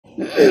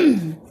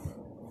Hello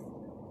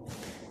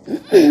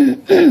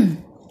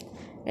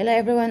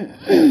everyone.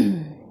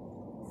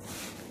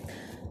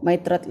 My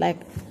throat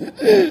like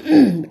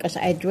because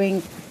I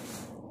drink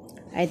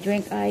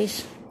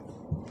ice.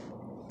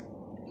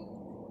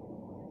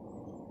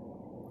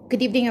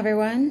 Good evening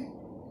everyone.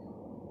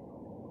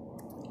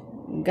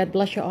 God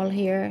bless you all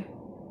here.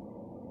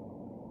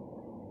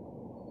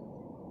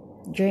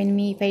 Join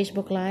me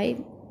Facebook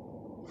Live.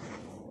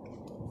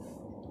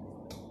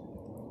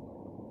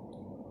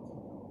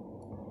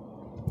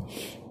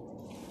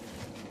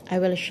 I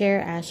will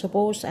share,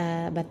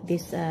 but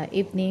this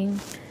evening,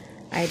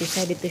 I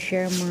decided to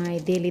share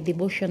my daily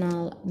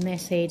devotional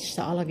message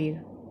to all of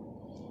you.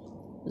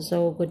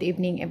 So, good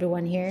evening,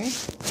 everyone here.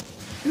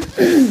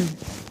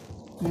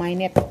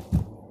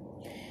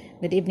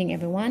 Good evening,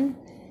 everyone.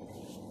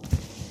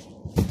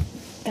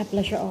 God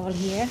bless you all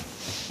here.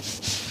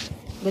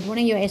 Good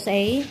morning,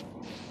 USA.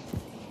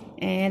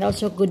 And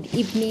also, good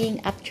evening,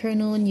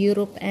 afternoon,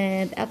 Europe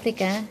and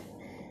Africa.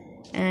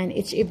 And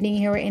it's evening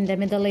here in the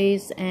Middle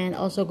East, and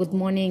also good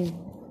morning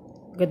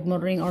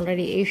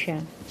already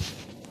Asia.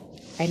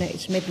 I know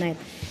it's midnight.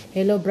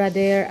 Hello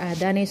brother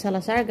Danny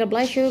Salazar, God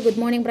bless you.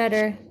 Good morning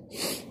brother.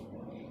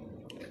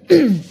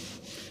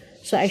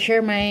 So I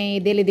share my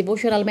daily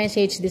devotional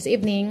message this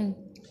evening.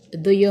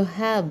 Do you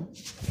have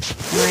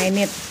my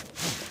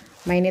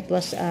net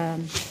was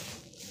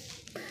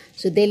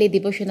so daily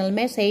devotional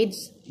message,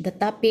 the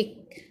topic,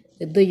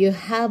 do you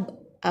have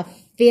a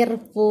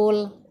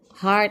fearful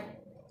heart?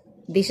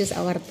 This is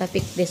our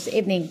topic this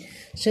evening.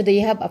 So do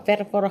you have a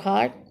fearful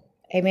heart?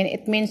 I mean,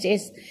 it means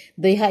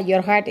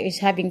your heart is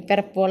having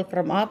fearful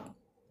from up.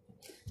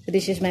 So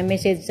this is my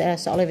message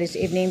all of this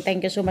evening.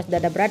 Thank you so much,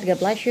 Dada Brad. God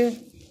bless you.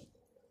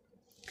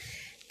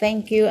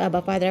 Thank you,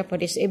 Abba Father, for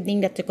this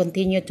evening that you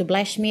continue to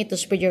bless me to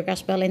spread your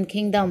gospel and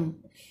kingdom.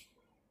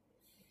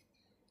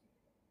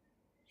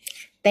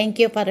 Thank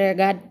you, Father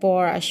God,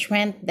 for a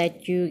strength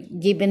that you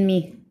given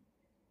me.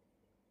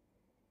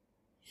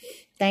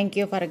 Thank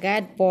you, Father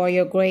God, for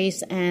your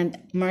grace and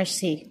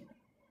mercy.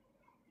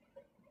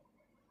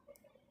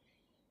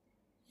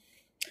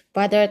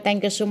 Father,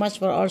 thank you so much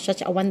for all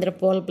such a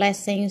wonderful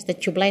blessings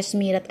that you bless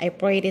me, that I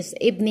pray this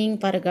evening,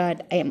 Father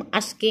God. I am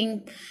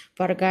asking,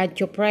 Father God,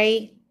 to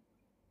pray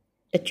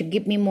that you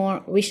give me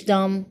more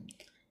wisdom,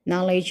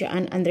 knowledge,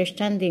 and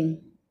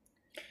understanding.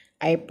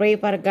 I pray,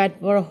 Father God,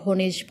 for who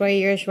needs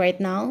prayers right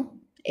now,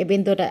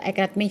 even though that I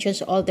cannot mention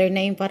all their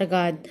name, Father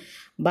God,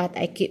 but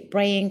I keep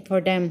praying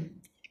for them.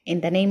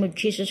 In the name of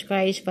Jesus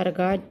Christ, Father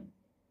God,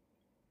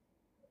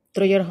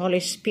 through your Holy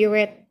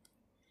Spirit,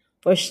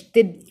 for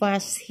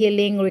steadfast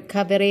healing,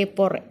 recovery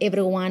for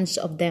every one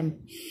of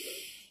them.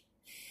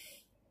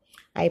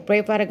 I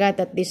pray, Father God,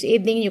 that this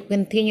evening you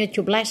continue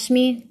to bless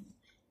me,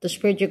 to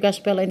spread your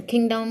gospel and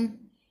kingdom,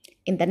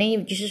 in the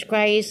name of Jesus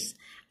Christ,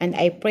 and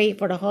I pray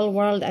for the whole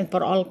world and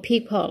for all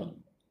people.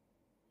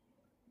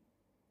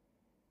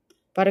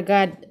 Father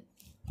God,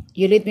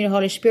 you lead me, the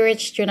Holy Spirit,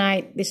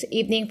 tonight, this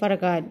evening, Father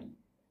God.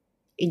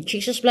 In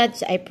Jesus' blood,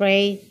 I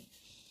pray.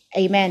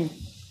 Amen.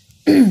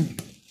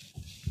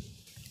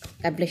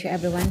 God bless you,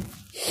 everyone.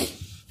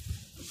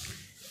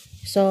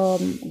 So,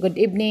 good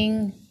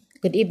evening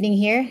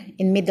here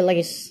in Middle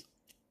East.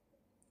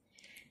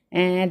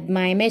 And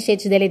my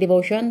message, daily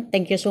devotion.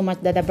 Thank you so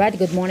much, Dada Brad.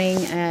 Good morning,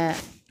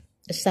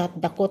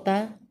 South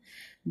Dakota.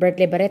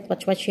 Berkeley Barrett,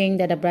 watching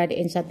Dada Brad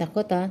in South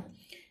Dakota.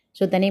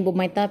 So, the name of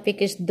my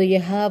topic is, do you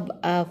have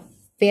a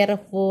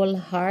fearful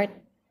heart?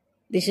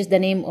 This is the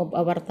name of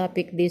our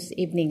topic this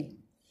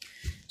evening.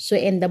 So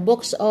in the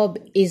books of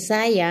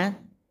Isaiah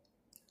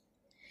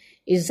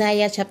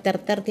chapter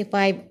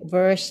 35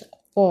 verse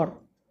 4.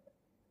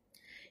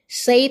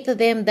 Say to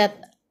them that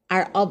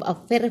are of a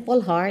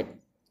fearful heart,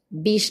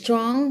 be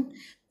strong,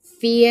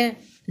 fear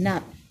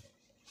not.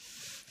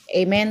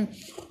 Amen.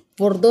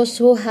 For those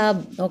who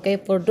have a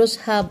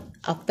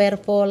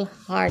fearful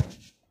heart.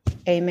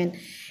 Amen.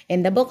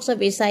 In the books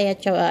of Isaiah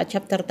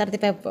chapter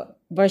 35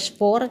 verse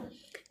 4,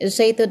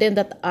 say to them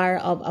that are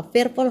of a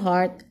fearful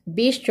heart,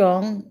 be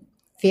strong,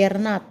 fear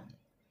not.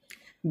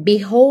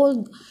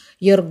 Behold,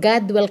 your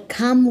God will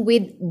come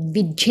with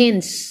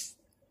vengeance.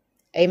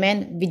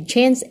 Amen.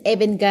 Vengeance,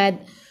 even God,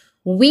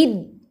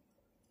 with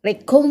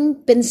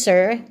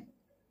recompenser,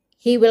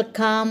 He will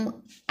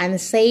come and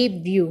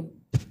save you.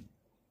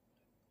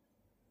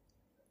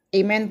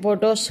 Amen. For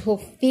those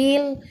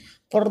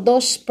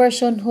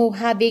person who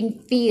having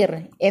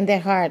fear in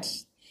their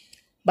hearts.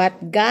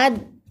 But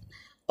God,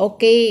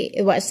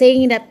 was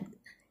saying that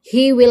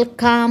He will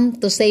come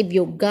to save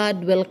you.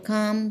 God will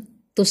come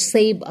to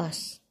save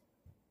us.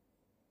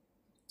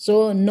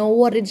 So, no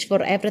worries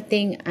for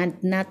everything and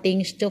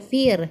nothing to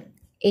fear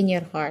in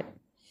your heart,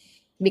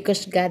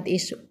 because God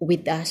is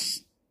with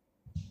us.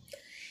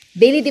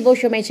 Daily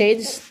devotion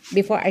message,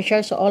 before I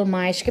share all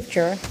my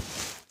scripture.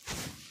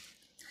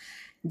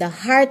 The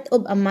heart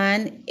of a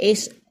man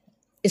is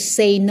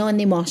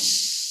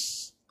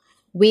synonymous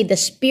with the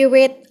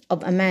spirit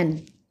of a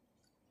man,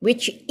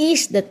 which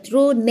is the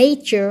true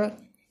nature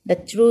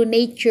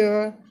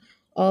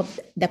of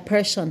the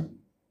person.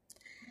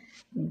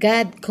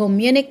 God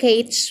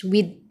communicates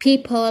with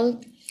people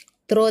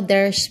through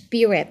their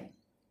spirit.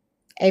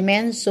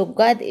 Amen. So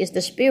God is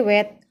the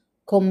spirit,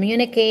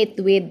 communicate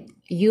with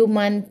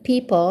human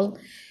people,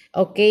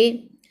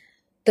 okay,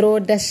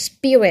 through the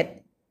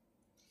spirit,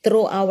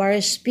 through our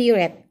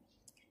spirit.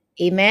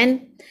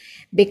 Amen.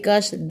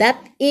 Because that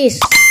is,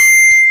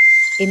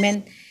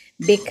 amen,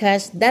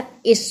 because that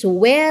is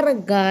where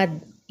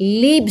God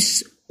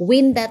lives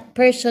when that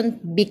person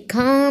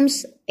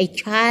becomes a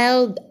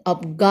child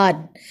of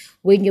God.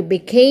 When you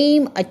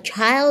became a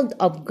child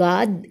of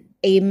God,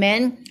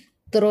 amen,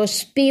 through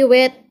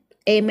spirit,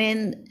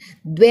 amen,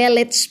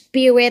 dwelleth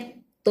spirit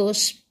to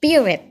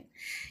spirit.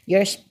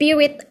 Your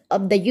spirit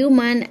of the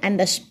human and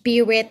the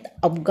spirit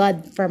of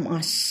God from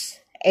us.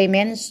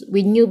 Amen.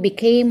 When you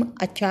became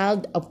a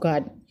child of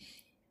God.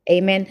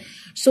 Amen.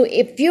 So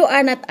if you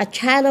are not a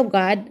child of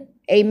God,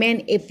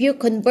 amen, if you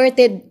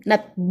converted,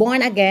 not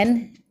born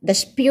again, the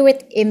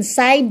spirit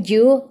inside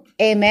you,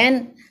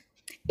 amen,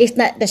 is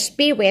not the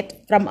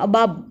spirit from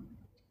above.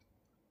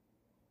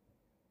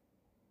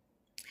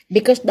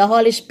 Because the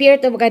Holy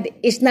Spirit of God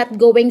is not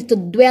going to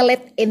dwell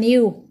it in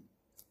you.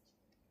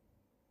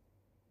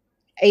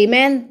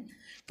 Amen.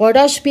 For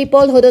those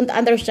people who don't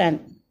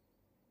understand,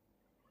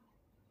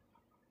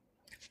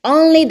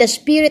 only the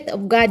Spirit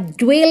of God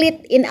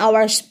dwelleth in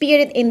our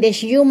spirit in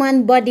this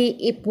human body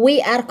if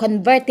we are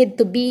converted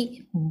to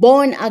be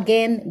born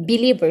again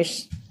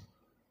believers.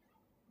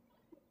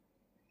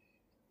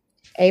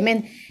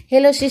 Amen.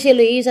 Hello, Sisi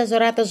Luisa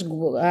Zoratos.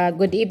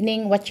 Good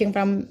evening, watching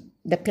from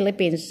the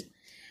Philippines.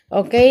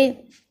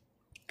 Okay.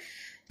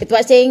 It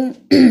was saying,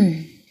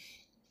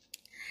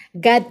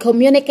 God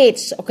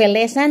communicates. Okay,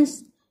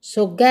 lessons.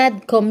 So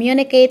God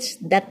communicates,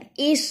 that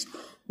is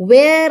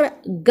where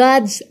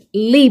God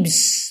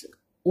lives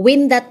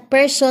when that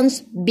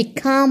person's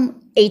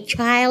become a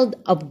child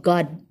of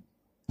God.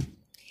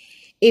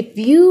 If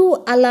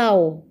you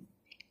allow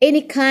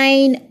any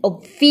kind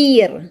of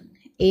fear,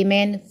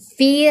 amen,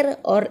 fear,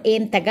 or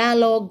in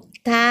Tagalog,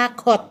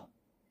 takot,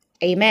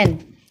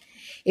 amen.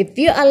 If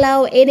you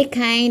allow any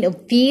kind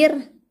of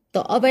fear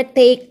to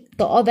overtake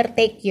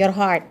your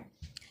heart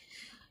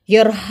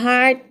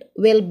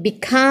will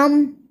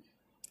become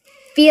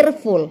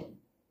fearful.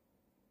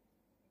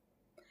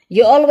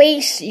 You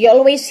always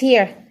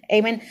hear,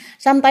 amen.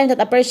 Sometimes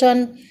that a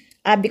person,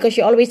 because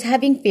you're always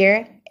having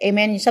fear,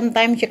 amen,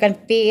 sometimes you can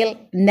feel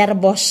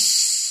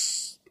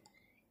nervous,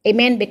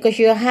 amen, because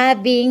you're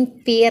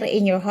having fear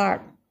in your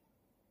heart.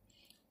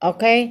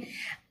 Okay,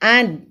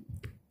 and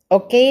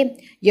okay,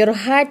 your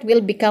heart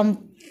will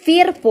become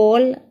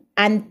fearful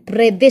and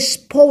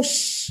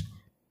predisposed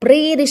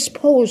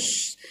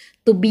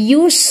to be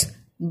used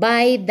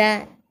by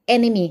the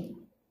enemy.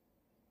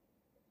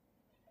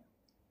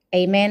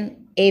 Amen.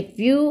 If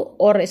you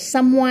or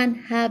someone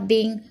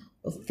having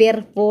a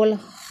fearful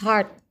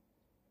heart,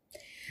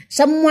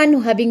 someone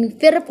who having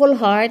fearful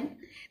heart,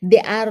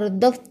 they are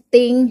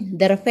doubting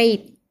their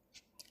faith.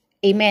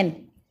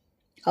 Amen.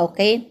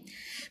 Okay.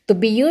 To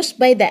be used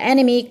by the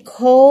enemy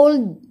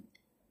called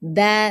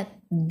the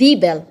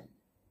devil.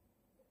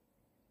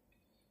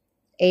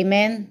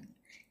 Amen.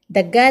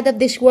 The God of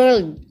this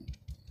world.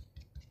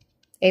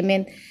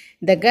 Amen.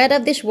 The God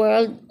of this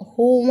world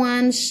who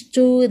wants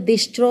to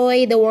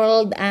destroy the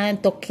world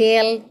and to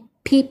kill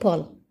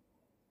people.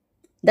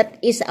 That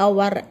is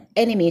our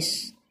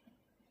enemies.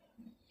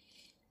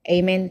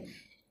 Amen.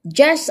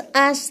 Just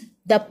as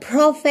the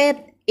prophet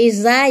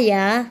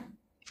Isaiah,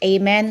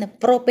 amen,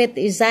 prophet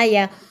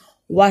Isaiah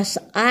was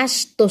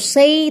asked to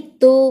say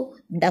to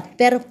the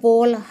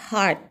fearful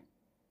heart.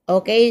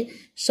 Okay,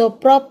 so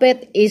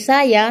prophet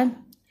Isaiah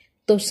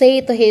to say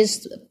to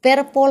his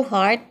fearful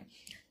heart,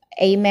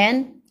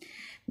 amen,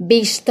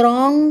 be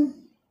strong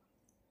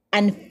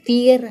and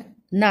fear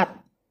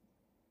not.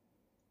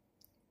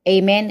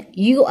 Amen.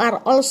 You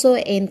are also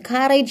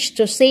encouraged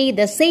to say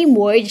the same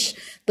words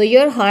to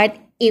your heart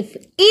if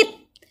it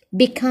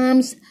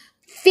becomes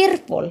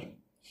fearful.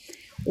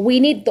 We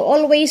need to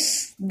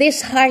always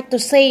this heart to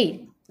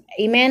say,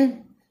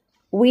 amen,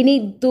 we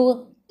need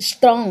to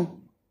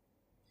strong.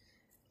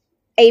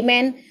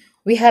 Amen.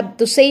 We have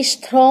to say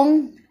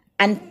strong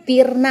and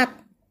fear not.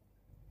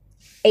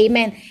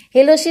 Amen.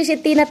 Hello,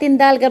 Sisi Tina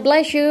Tindal. God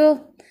bless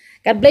you.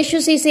 God bless you,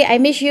 Sisi. I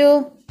miss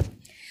you.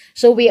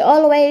 So we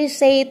always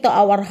say to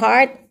our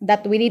heart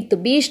that we need to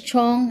be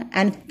strong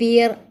and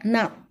fear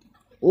not.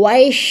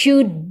 Why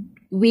should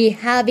we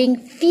having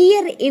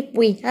fear if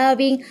we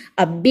having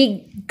a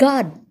big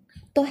God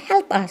to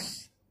help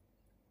us?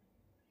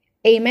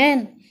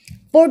 Amen.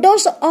 For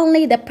those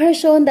only the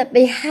person that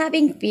they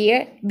having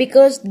fear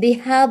because they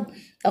have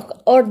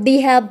or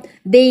they have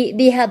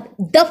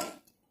doubt.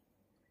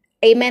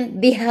 Amen.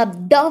 They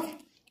have doubt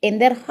in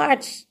their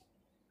hearts.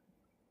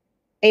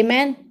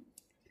 Amen.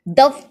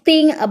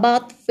 Doubting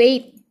about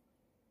faith.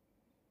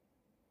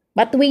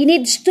 But we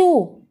need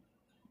to.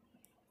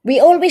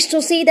 We always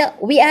to see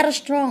that we are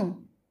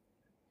strong.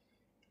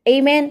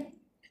 Amen.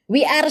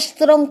 We are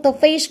strong to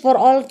face for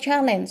all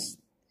challenge.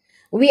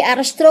 We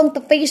are strong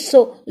to face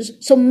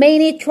so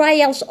many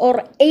trials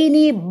or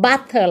any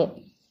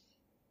battle.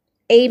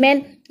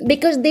 Amen.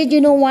 Because did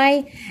you know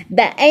why?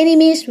 The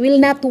enemies will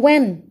not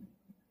win.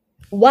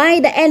 Why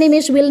the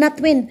enemies will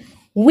not win?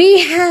 We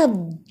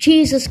have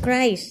Jesus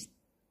Christ.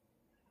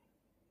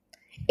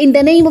 In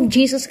the name of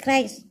Jesus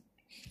Christ.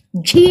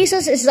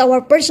 Jesus is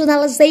our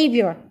personal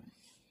Savior.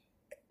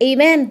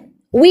 Amen.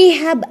 We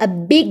have a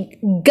big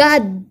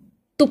God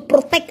to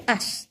protect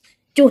us,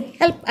 to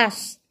help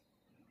us.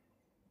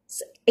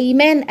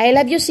 Amen. I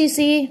love you,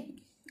 Sisi.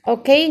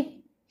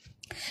 Okay?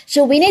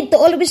 So we need to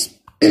always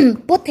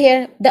put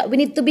here that we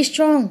need to be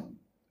strong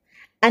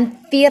and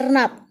fear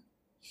not.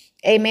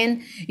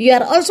 Amen. You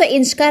are also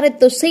inspired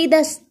to say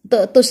this,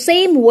 to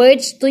same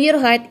words to your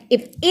heart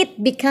if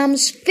it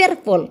becomes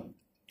fearful.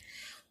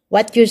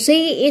 What you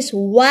say is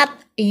what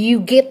you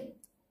get.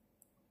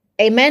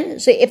 Amen.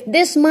 So if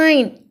this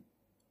mind,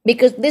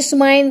 because this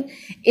mind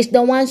is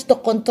the ones to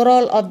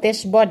control of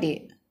this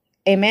body.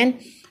 Amen.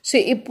 So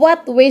if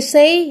what we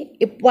say,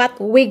 if what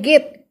we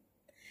get.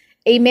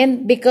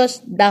 Amen.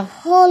 Because the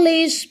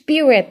Holy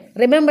Spirit,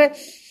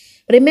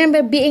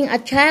 remember being a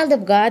child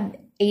of God.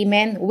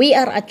 Amen. We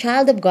are a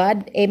child of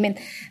God. Amen.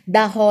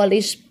 The Holy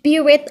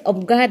Spirit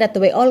of God that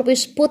we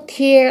always put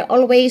here,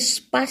 always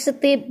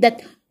positive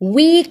that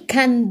we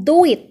can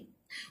do it.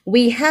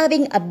 We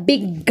having a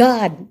big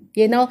God.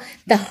 You know,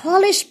 the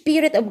Holy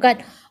Spirit of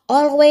God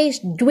always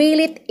dwell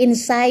it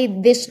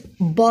inside this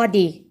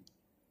body.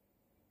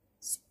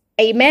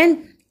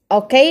 Amen.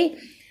 Okay.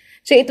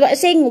 So it was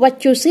saying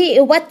what you see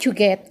is what you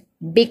get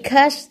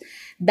because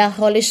the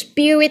Holy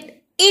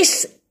Spirit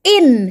is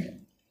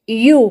in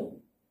you.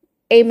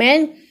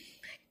 Amen.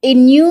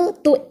 In you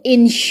to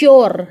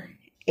ensure.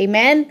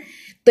 Amen.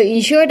 To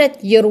ensure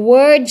that your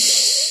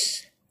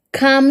words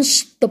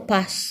comes to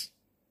pass.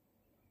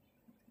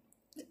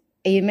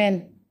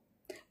 Amen.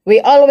 We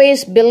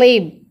always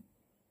believe.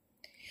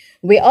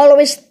 We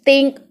always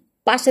think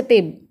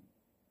positive.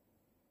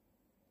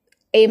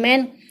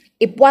 Amen.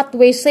 If what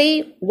we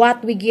say,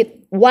 what we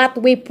get,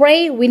 what we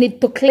pray, we need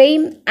to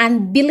claim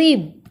and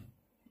believe.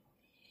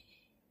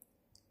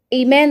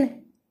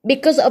 Amen.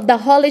 Because of the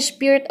Holy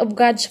Spirit of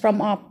God's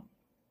from up.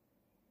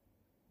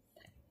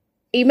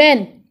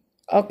 Amen.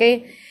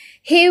 Okay.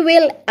 He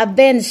will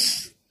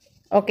avenge.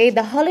 Okay.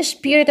 The Holy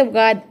Spirit of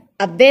God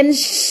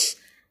avenge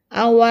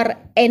our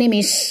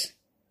enemies.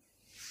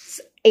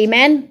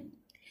 Amen.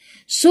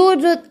 So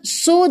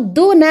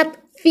do not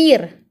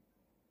fear.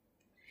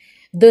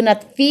 Do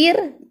not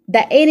fear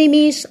the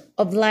enemies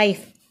of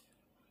life.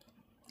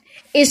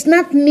 It's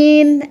not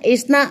mean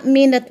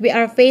that we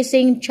are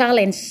facing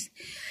challenge.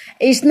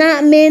 It's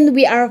not mean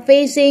we are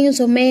facing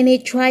so many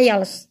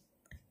trials.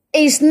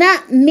 It's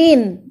not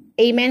mean,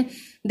 amen,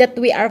 that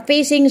we are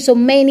facing so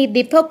many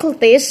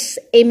difficulties,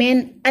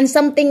 amen, and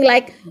something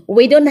like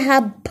we don't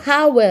have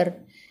power,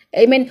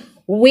 amen.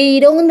 We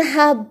don't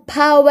have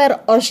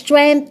power or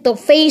strength to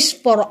face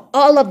for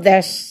all of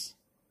this.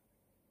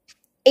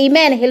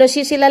 Amen. Hello,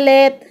 Sisi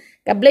Lalet.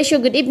 God bless you.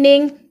 Good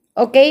evening.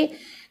 Okay.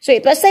 So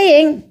it was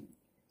saying,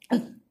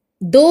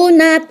 do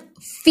not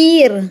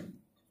fear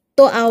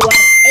to our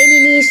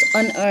enemies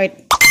on earth.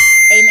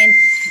 Amen.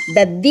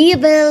 The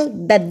devil,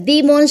 the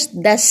demons,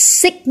 the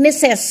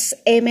sicknesses,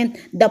 amen,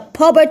 the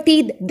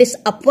poverty,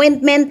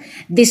 disappointment,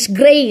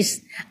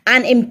 disgrace,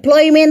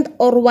 unemployment,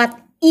 or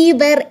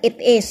whatever it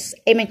is.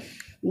 Amen.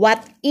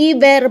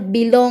 Whatever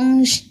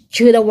belongs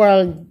to the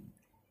world.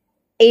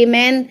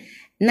 Amen.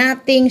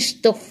 Nothing's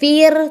to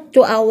fear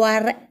to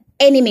our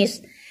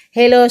enemies.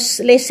 Hello,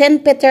 listen,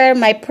 Peter,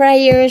 my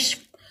prayers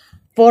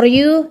for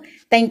you.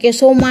 Thank you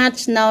so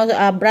much.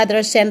 Now,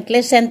 Brother Saint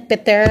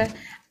Peter,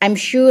 I'm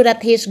sure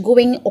that he's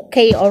going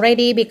okay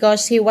already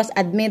because he was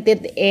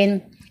admitted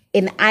in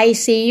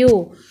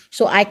ICU.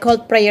 So I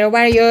called prayer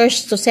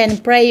warriors to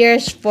send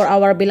prayers for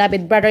our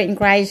beloved brother in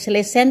Christ,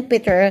 Saint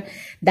Peter,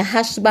 the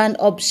husband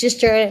of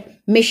Sister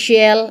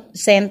Michelle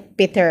Saint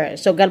Peter.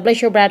 So God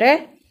bless you,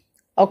 brother.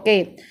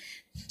 Okay.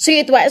 So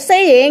it was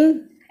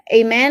saying,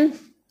 amen.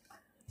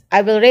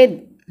 I will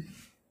read.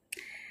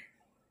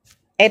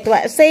 It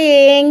was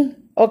saying,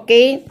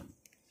 okay,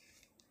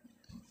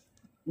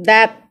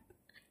 that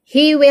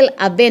he will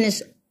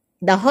avenge,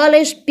 the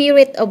Holy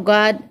Spirit of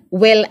God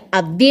will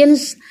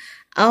avenge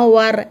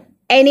our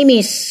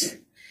enemies.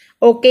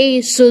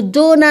 Okay, so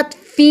do not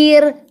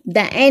fear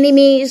the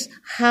enemies,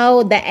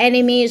 how the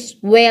enemies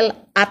will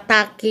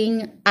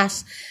attacking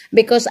us.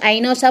 Because I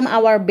know some of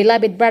our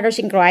beloved brothers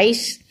in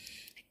Christ,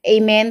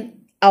 amen,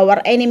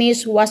 our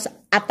enemies was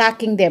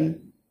attacking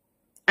them.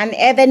 And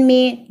even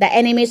me, the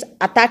enemies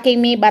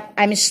attacking me, but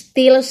I'm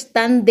still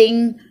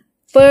standing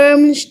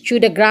firm to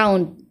the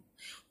ground.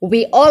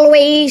 We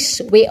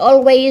always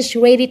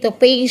ready to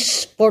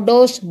face for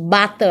those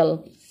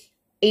battle.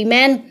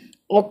 Amen.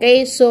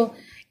 Okay, so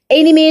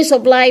enemies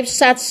of life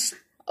such,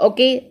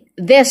 okay,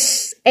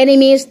 this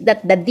enemies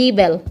that the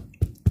devil,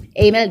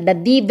 amen, the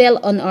devil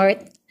on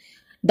earth,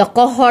 the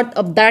cohort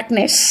of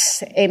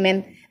darkness,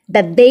 amen,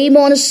 the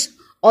demons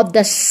of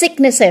the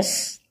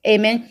sicknesses,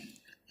 amen,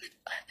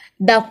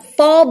 the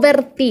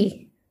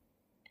poverty,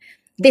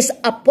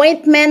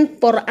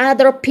 disappointment for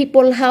other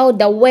people, how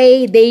the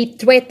way they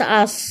treat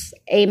us,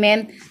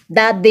 Amen.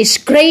 The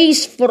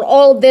disgrace for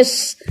all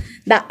this,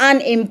 the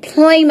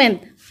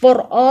unemployment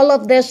for all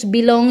of this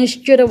belongs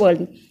to the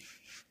world.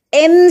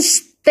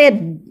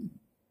 Instead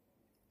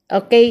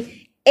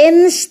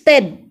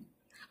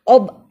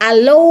of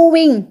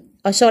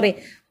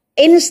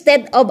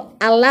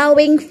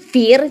allowing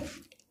fear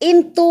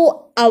into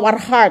our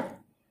heart,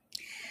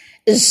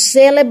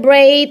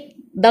 celebrate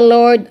the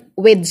Lord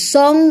with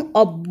song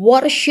of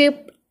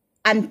worship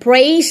and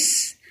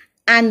praise,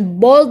 and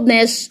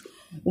boldness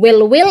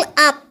will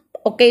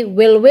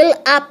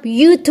up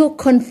you to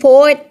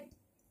comfort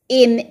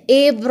in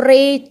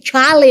every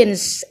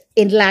challenge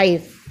in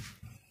life.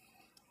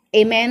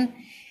 Amen.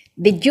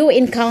 Did you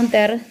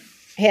encounter,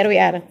 here we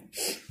are,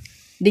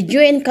 did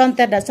you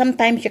encounter that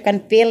sometimes you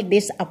can feel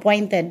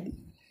disappointed?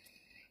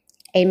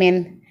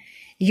 Amen.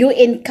 You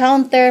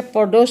encounter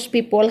for those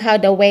people how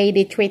the way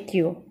they treat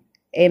you.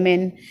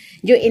 Amen.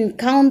 You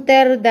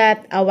encounter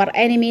that our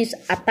enemies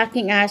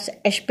attacking us,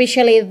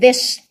 especially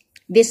this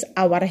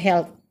our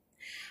health.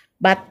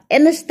 But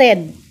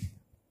instead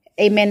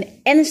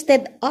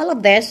all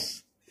of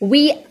this,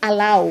 we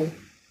allow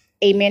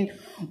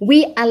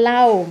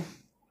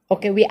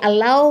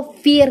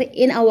fear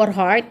in our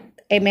heart,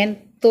 amen,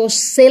 to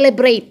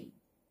celebrate,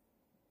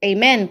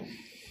 to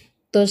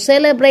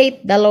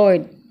celebrate the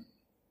Lord.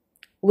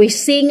 We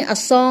sing a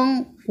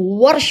song,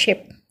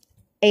 worship,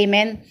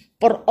 amen,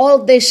 for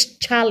all this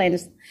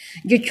challenge.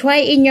 Try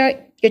in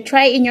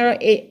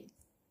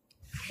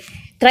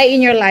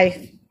your life,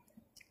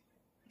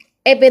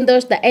 even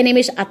though the enemy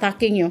is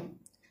attacking you,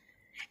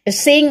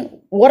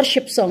 sing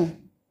worship song.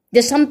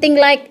 There's something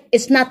like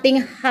it's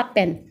nothing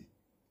happened,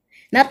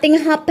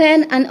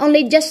 and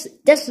only just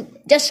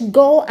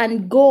go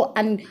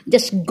and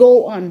just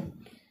go on.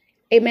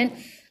 Amen.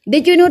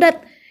 Did you know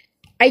that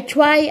I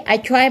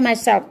try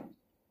myself?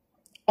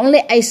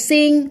 Only I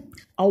sing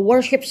a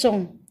worship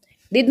song.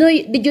 Did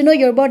you know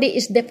your body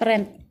is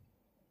different?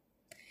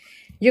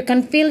 You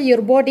can feel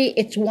your body,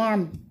 it's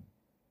warm,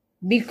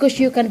 because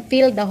you can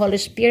feel the Holy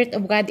Spirit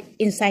of God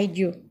inside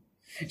you.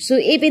 So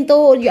even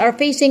though you are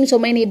facing so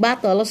many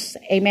battles,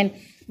 amen,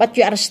 but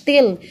you are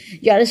still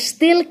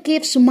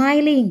keep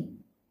smiling,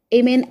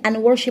 amen,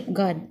 and worship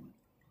God,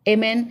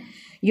 amen.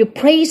 You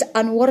praise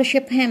and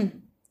worship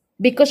Him,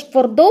 because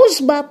for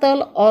those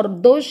battle or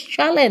those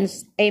challenge,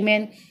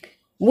 amen,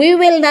 we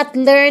will not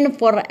learn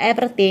for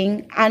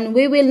everything, and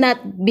we will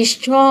not be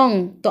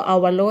strong to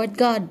our Lord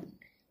God.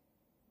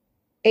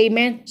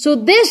 Amen.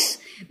 So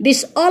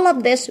all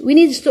of this, we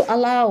need to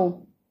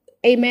allow.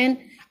 Amen.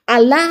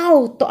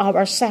 Allow to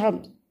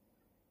ourselves.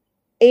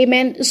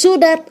 Amen. So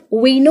that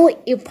we know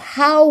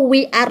how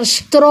we are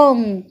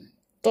strong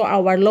to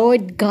our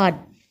Lord God.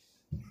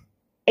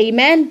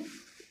 Amen.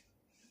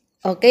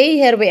 Okay,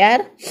 here we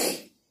are.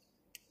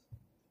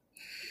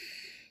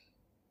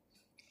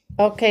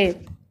 Okay.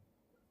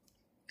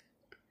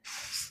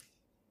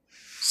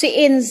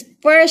 See, in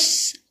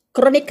First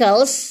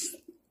Chronicles,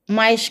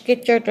 my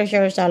scripture to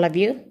share with all of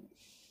you.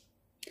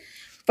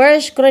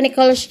 First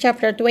Chronicles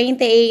chapter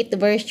 28,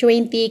 verse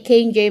 20,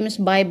 King James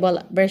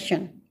Bible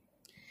version.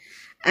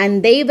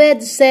 And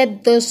David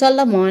said to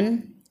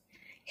Solomon,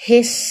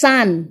 his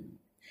son,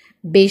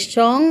 be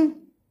strong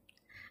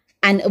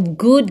and of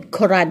good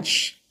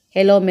courage.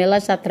 Hello, Mila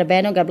sa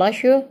Trebeno, God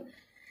bless you.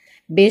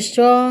 Be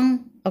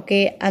strong,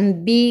 okay,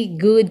 and be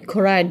good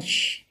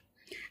courage.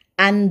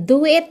 And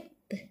do it,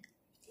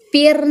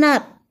 fear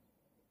not,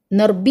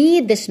 nor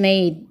be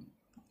dismayed.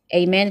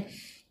 Amen.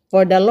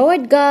 For the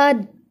Lord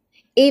God,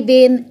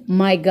 even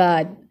my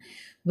God,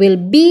 will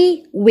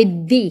be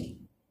with thee.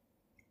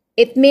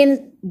 It means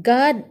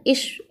God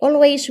is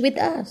always with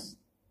us.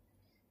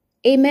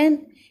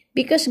 Amen.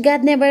 Because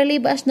God never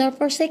leave us nor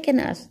forsaken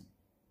us.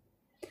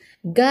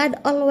 God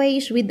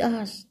always with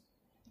us.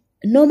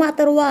 No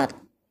matter what.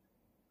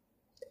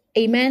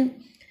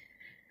 Amen.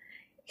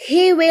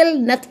 He will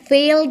not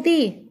fail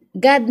thee.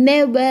 God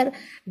never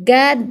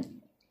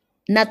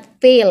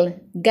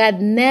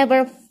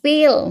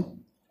fail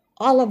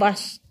all of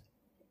us.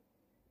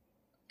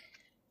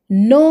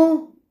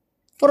 No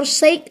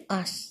forsake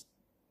us.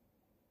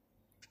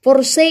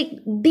 Forsake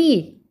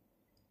thee.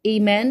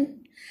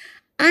 Amen.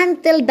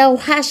 Until thou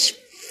hast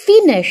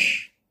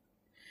finished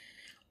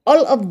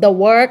all of the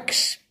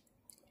works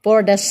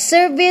for the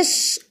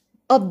service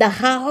of the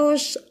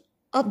house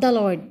of the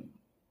Lord.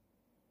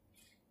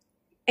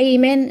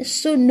 Amen.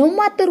 So no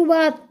matter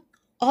what,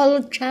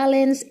 all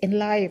challenge in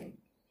life,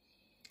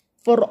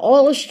 for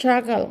all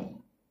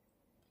struggle,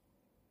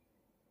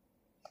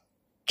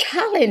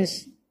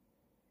 challenge,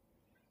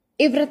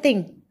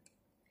 everything,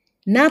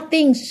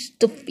 nothing's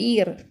to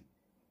fear.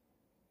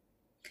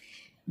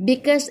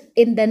 Because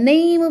in the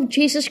name of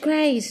Jesus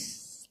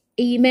Christ,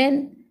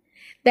 amen,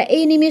 the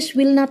enemies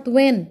will not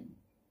win.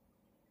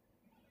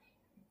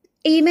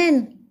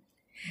 Amen.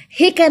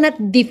 He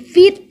cannot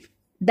defeat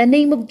the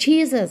name of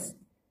Jesus.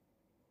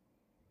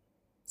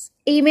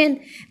 Amen.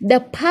 The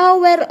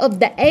power of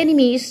the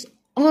enemies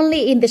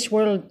only in this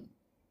world.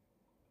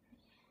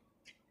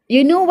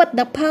 You know what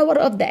the power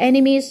of the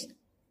enemies?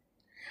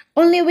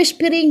 only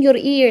whispering your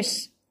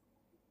ears,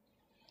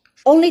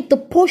 only to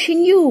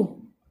pushing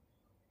you,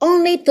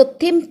 only to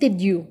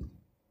tempted you.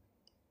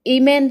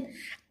 Amen.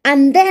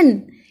 And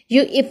then,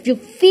 if you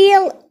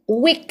feel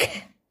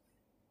weak,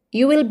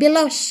 you will be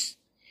lost.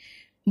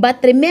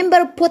 But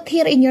remember, put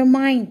here in your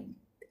mind,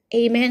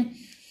 amen,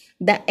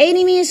 the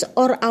enemies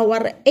or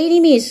our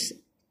enemies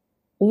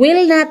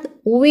will not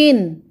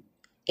win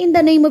in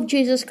the name of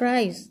Jesus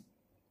Christ.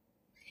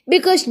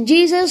 Because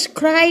Jesus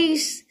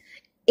Christ,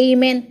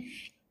 amen,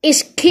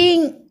 is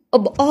King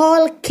of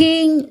all,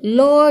 King,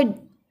 Lord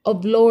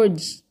of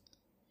lords.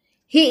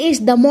 He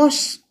is the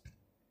most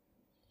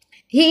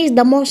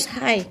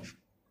high.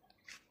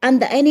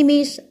 And the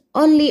enemies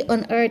only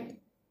on earth,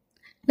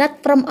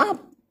 not from up,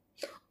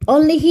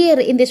 only here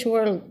in this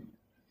world.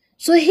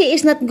 So he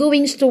is not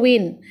going to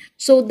win.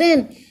 So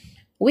then,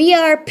 we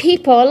are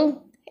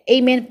people,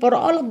 amen, for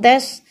all of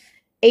this,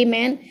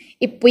 amen.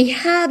 If we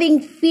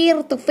having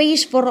fear to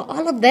face for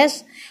all of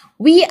this,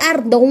 we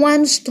are the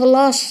ones to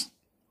lose.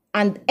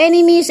 And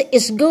enemies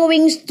is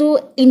going to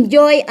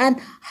enjoy and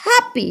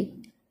happy.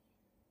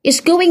 Is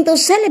going to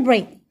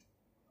celebrate.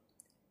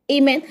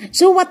 Amen.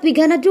 So what we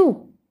gonna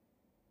do?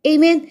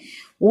 Amen.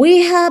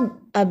 We have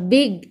a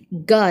big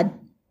God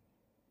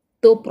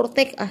to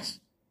protect us,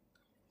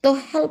 to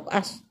help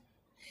us.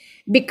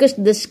 Because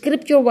the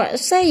scripture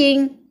was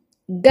saying,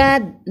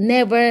 God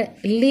never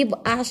leave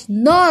us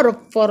nor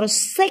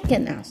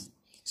forsaken us.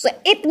 So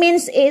it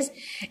means is,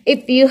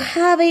 if you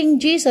having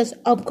Jesus,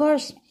 of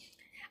course,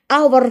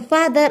 our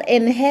Father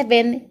in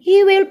heaven,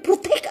 He will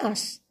protect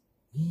us.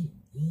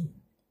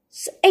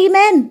 So,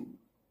 amen.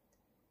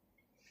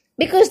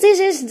 Because this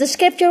is the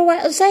scripture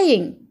was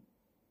saying.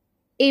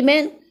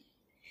 Amen.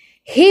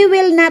 He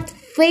will not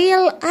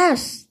fail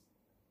us.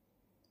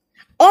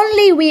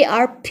 Only we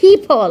are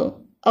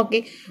people.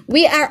 Okay.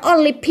 We are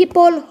only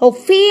people who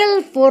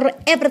feel for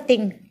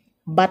everything,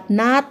 but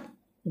not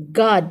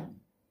God.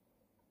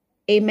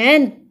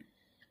 Amen.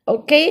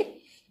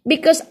 Okay.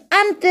 Because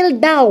until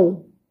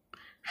thou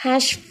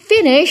hast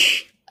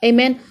finished,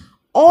 amen,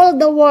 all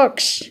the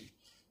works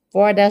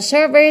for the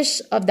service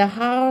of the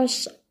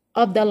house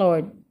of the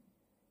Lord.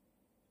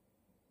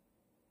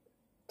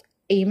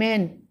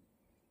 Amen.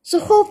 So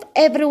hope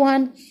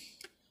everyone,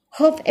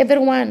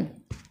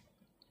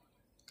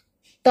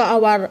 to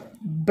our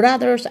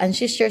brothers and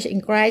sisters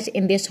in Christ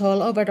in this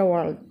whole over the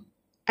world.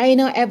 I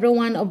know every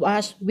one of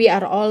us, we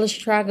are all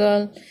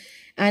struggle,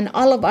 and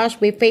all of us,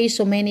 we face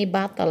so many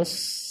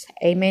battles,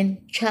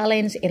 amen,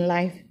 challenge in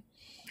life.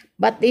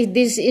 But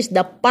this is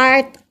the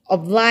part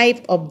of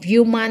life of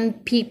human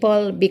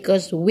people,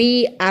 because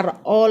we are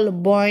all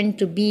born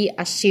to be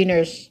as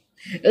sinners.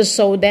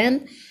 So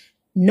then,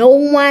 no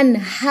one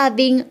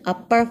having a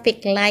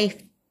perfect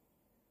life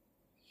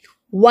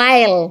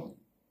while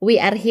we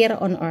are here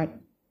on earth.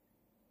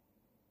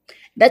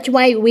 That's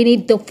why we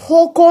need to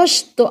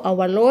focus to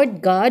our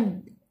Lord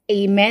God,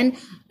 amen,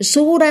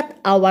 so that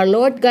our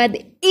Lord God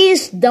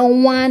is the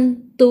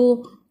one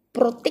to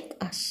protect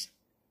us,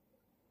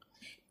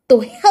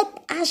 to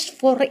help us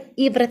for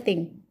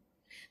everything,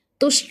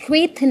 to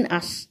strengthen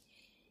us.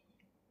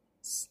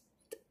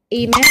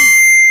 Amen.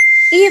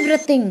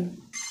 Everything.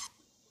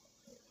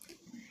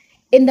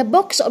 In the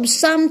books of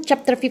Psalm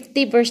chapter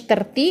 50 verse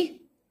 30,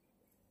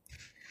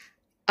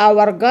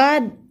 our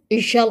God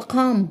shall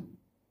come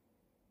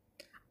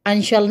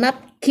and shall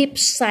not keep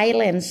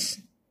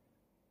silence.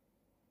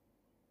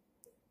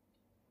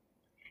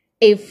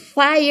 A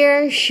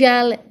fire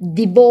shall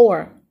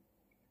devour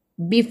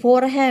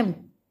before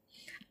him,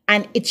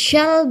 and it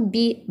shall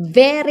be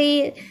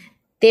very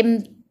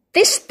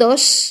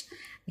tempestuous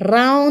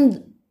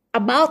round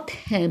about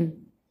him.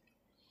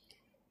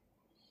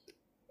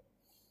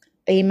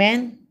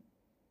 Amen.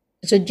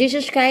 So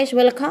Jesus Christ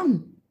will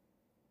come.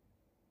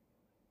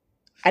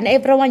 And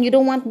everyone, you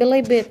don't want to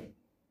believe it,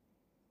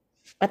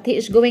 but He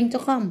is going to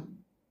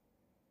come.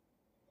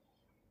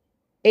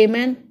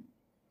 Amen.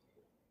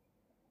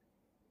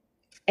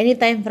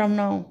 Anytime from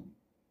now.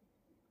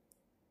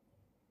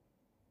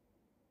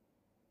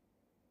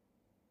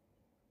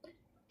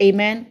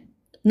 Amen.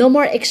 No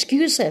more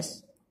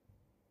excuses.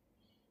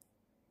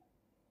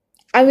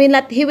 He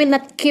will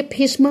not keep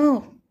His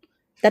mouth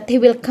that He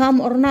will come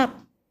or not.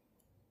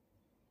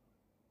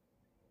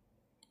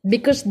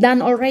 Because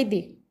done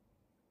already.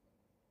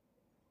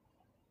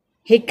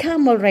 He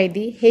come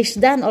already, He's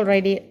done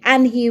already,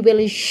 and He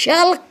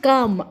shall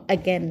come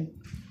again.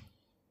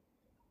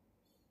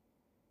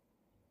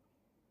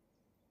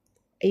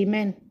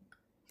 Amen.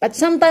 But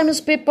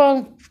sometimes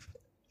people,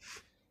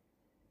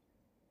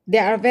 they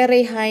are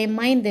very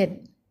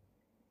high-minded.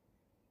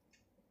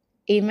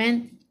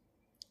 Amen.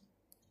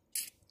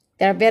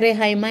 They are very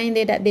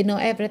high-minded that they know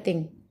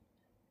everything.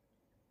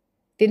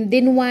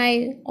 Then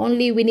why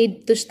only we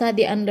need to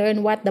study and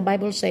learn what the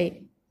Bible says.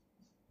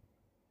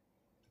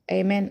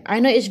 Amen.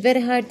 I know it's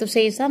very hard to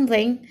say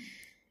something.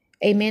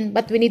 Amen.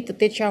 But we need to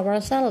teach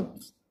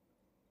ourselves.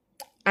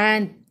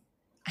 And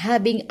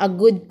having a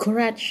good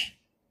courage.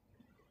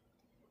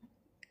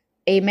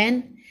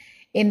 Amen.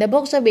 In the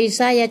books of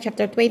Isaiah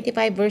chapter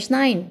 25 verse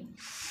 9.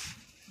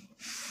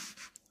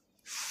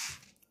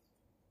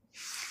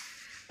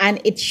 And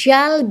it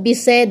shall be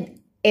said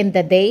in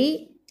the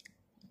day,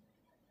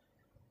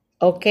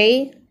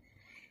 okay?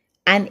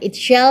 And it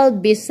shall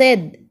be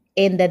said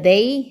in the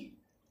day,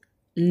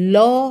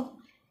 Lo,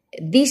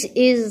 this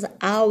is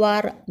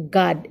our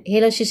God.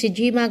 Hello, Sisi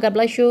Jima. God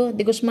bless you.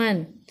 De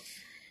Guzman.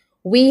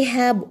 We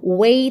have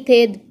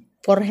waited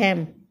for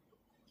Him.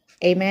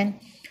 Amen.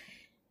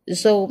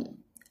 So,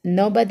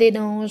 nobody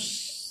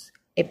knows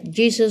if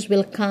Jesus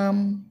will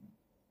come,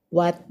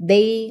 what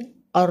day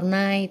or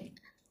night,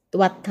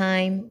 what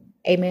time,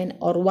 amen,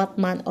 or what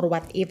month or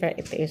whatever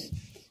it is.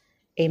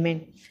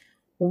 Amen.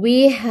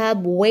 We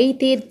have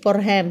waited for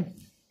Him.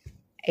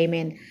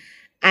 Amen.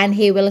 And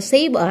He will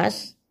save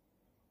us.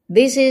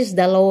 This is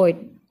the Lord.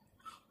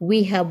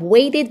 We have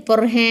waited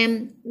for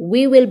Him.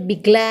 We will be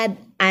glad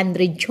and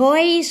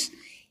rejoice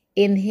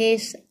in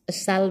His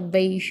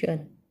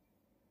salvation.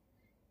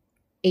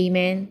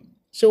 Amen.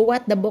 So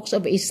what the books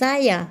of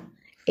Isaiah,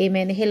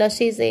 amen. Hello,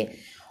 Sisi.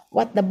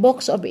 What the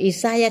books of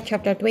Isaiah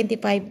chapter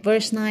 25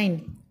 verse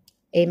 9,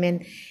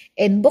 amen.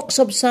 In books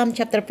of Psalm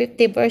chapter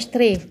 50 verse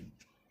 3,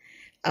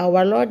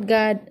 our Lord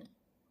God,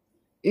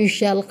 you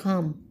shall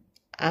come.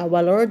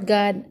 Our Lord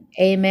God,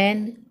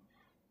 amen.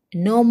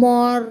 No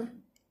more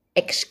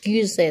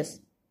excuses.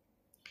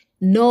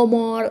 No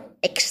more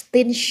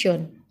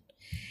extension.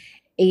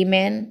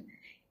 Amen.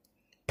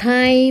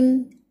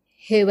 Time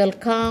He will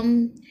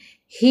come.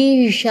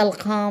 He shall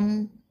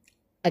come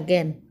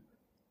again.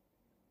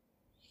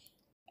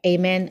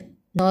 Amen.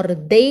 Nor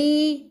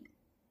day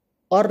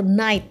or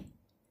night.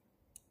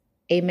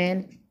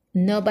 Amen.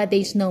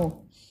 Nobody's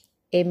know.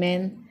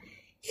 Amen.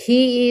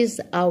 He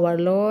is our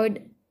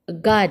Lord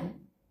God.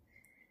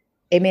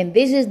 Amen.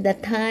 This is the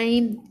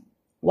time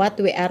what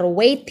we are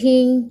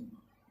waiting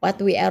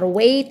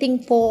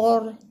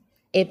for,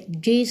 if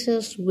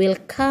Jesus will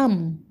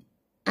come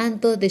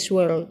unto this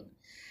world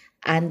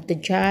and to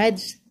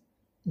judge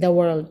the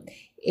world.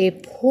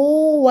 If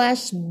who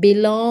was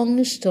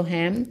belongs to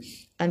Him,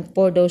 and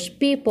for those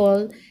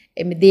people,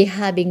 they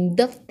having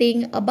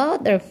doubting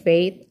about their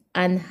faith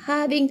and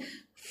having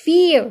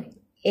fear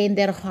in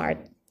their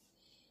heart.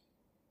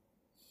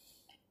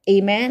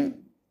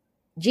 Amen.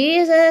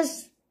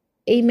 Jesus,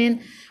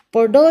 amen.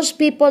 For those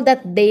people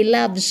that they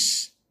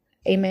loves,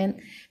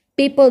 amen.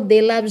 People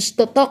they loves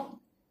to talk,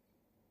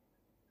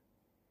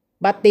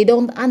 but they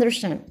don't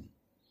understand.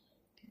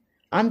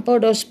 And for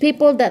those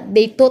people that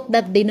they thought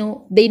that they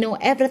know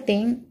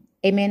everything,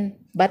 amen.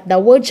 But the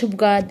words of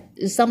God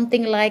is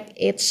something like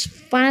it's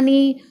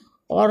funny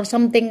or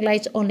something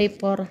like it's only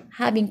for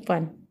having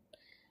fun.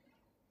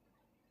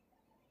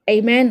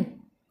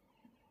 Amen.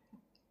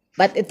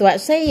 But it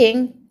was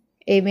saying,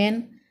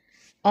 amen,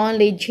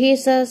 only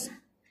Jesus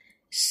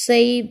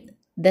saved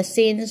the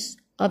sins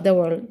of the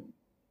world.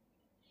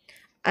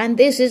 And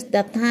this is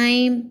the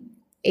time,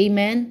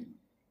 amen.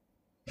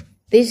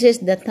 This is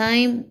the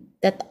time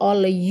that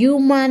all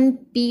human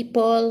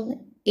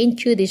people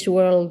into this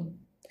world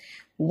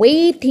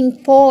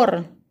waiting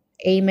for,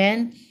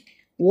 amen,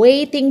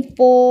 waiting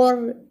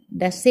for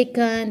the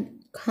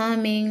second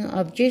coming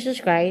of Jesus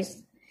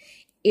Christ,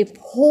 if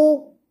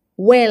who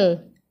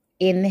will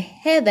in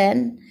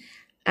heaven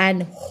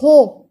and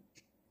who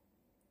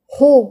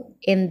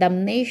in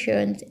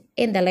damnation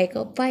in the lake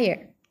of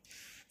fire.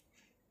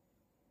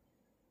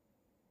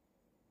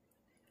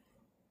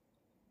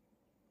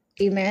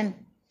 Amen.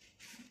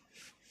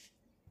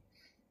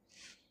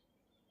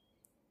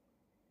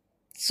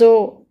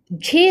 So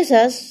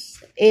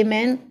Jesus,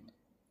 amen,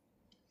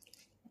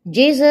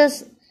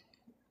 Jesus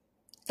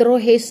through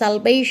His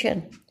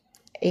salvation,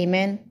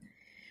 amen,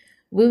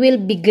 we will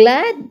be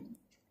glad,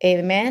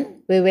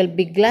 amen, we will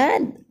be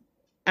glad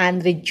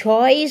and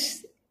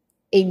rejoice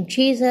in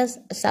Jesus'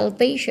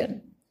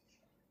 salvation.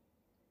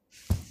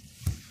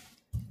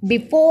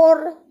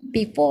 Before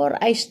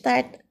I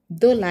start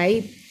do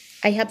live,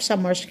 I have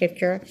some more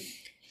scripture.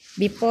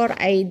 Before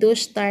I do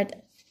start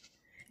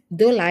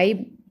do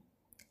live,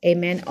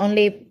 amen,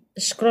 only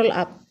scroll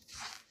up.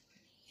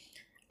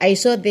 I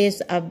saw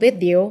this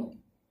video,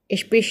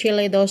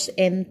 especially those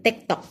in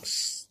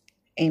TikToks.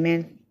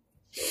 Amen.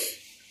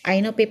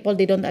 I know people,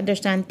 they don't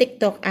understand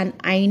TikTok, and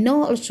I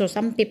know also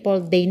some people,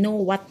 they know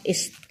what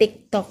is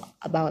TikTok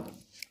about.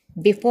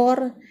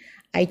 Before,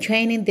 I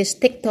joined in this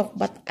TikTok,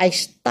 but I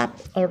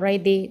stopped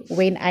already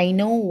when I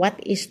know what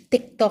is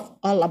TikTok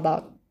all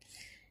about.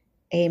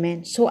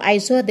 Amen. So I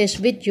saw this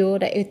video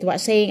that it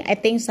was saying, I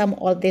think some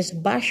of this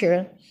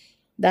basher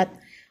that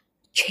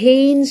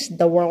changed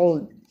the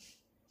world.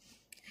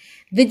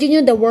 Did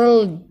you know the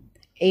world,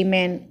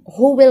 amen,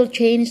 who will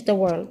change the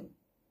world?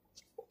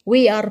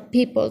 We are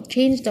people,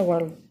 change the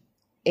world,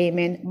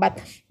 amen.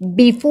 But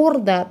before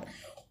that,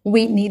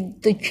 we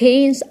need to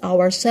change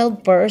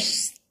ourselves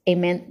first,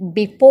 amen,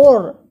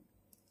 before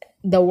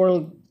the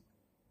world.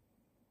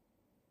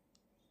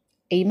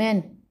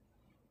 Amen.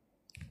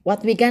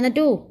 What we gonna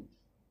do?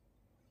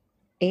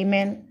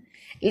 Amen.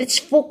 Let's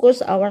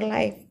focus our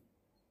life.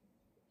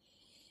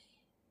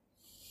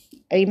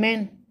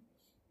 Amen.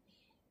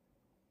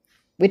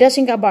 We don't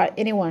think about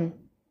anyone.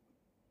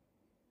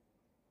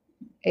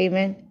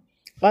 Amen.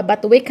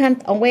 But we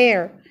can't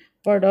aware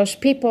for those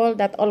people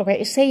that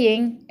always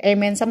saying,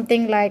 amen,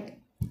 something like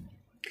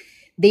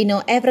they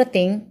know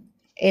everything,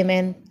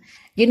 amen.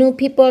 You know,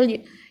 people,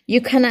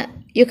 you cannot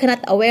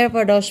aware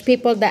for those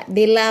people that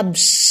they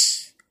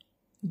loves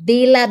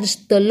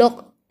to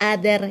look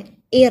at their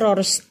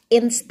errors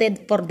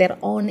instead for their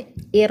own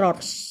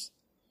errors.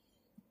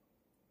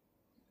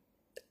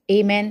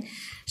 Amen.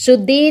 So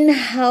then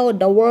how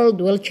the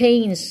world will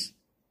change?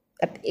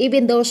 That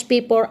even those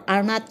people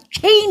are not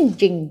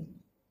changing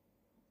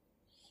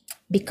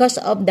because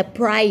of the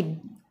pride,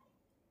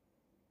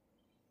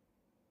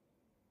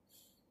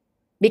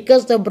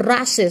 because of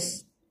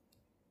races.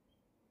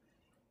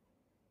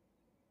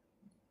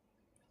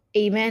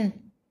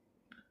 Amen.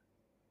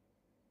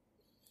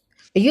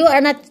 You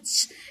are not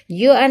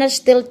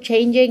still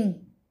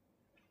changing.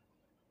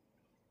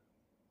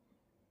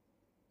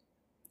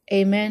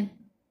 Amen.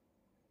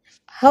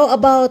 How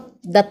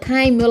about the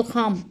time will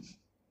come?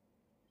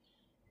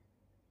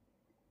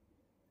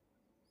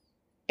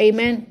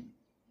 Amen.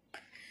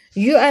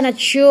 You are not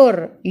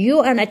sure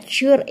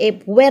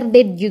if where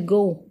did you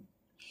go?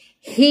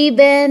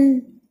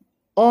 Heaven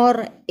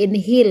or in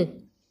hell?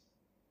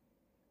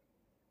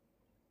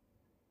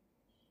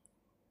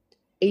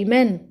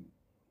 Amen.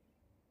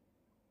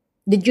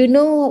 Did you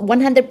know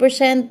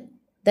 100%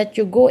 that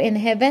you go in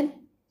heaven?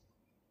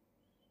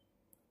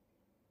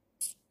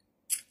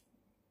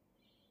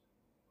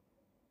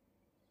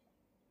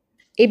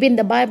 Even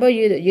the Bible,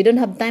 you don't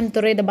have time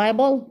to read the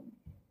Bible?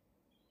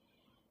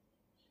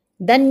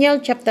 Daniel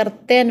chapter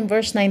 10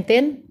 verse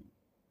 19.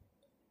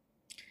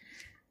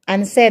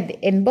 And said,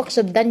 in books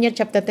of Daniel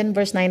chapter 10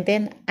 verse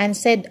 19, and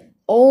said,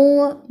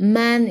 O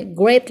man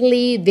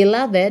greatly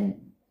beloved,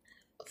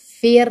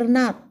 fear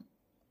not.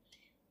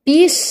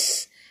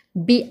 Peace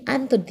be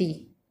unto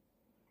thee.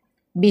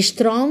 Be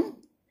strong,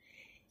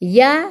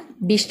 yea,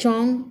 be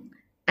strong.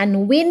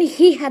 And when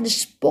he had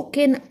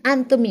spoken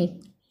unto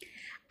me,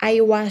 I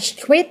was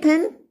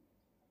strengthened.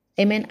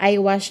 Amen. I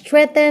was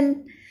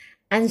strengthened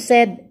and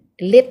said,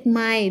 let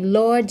my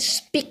Lord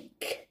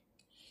speak,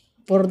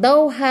 for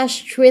thou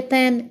hast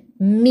strengthened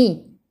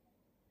me.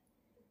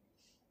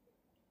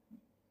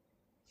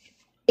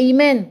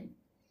 Amen.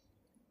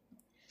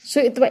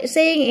 So it was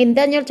saying in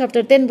Daniel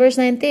chapter 10 verse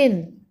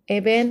 19,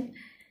 amen,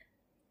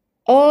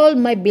 all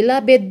my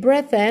beloved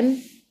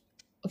brethren,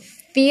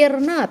 fear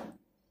not.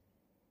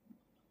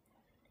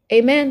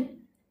 Amen.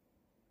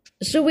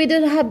 So we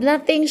don't have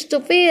nothing to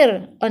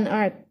fear on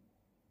earth.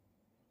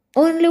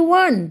 Only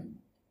one.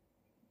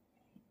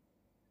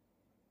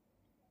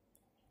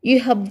 You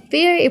have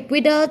fear if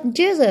without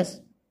Jesus.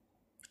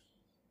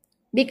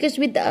 Because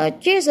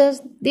without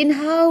Jesus, then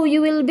how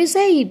you will be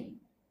saved?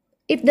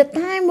 If the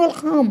time will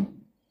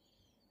come.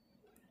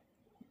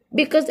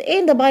 Because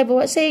in the Bible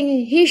it's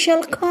saying, he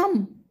shall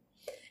come.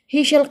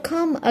 He shall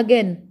come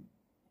again.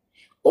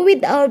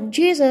 Without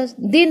Jesus,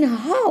 then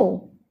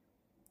how?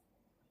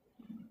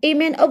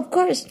 Amen. Of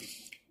course,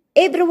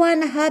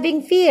 everyone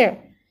having fear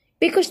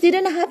because they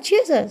don't have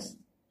Jesus.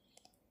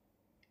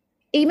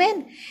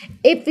 Amen.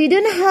 If you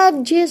don't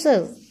have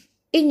Jesus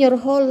in your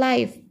whole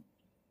life,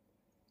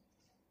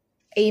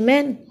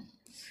 amen,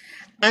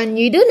 and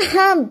you don't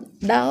have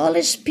the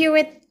Holy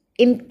Spirit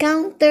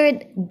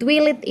encountered,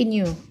 dwelleth in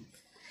you,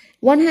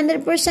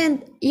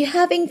 100% you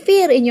having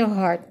fear in your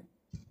heart.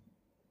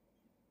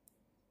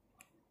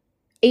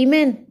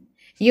 Amen.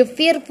 You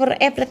fear for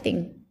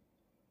everything.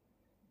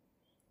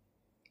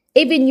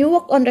 Even you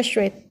walk on the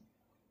street,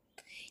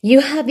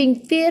 you having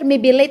fear,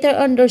 maybe later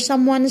on there's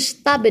someone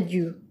stabbed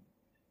you.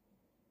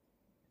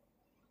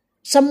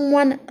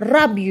 Someone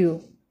rob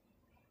you.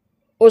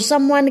 Or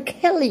someone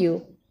kill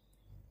you.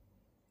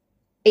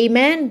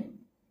 Amen.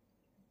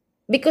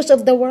 Because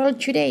of the world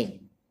today.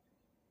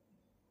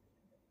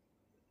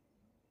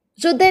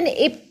 So then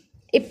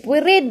if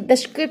we read the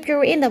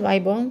scripture in the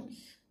Bible,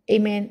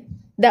 amen,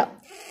 the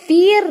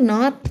fear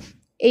not,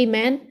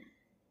 amen,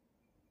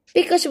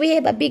 because we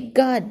have a big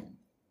God.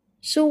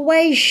 So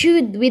why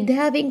should we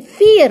having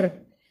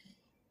fear?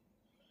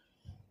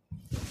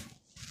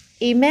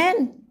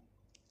 Amen.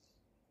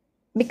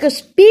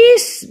 Because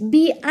peace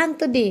be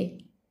unto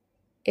thee.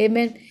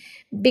 Amen.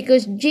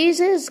 Because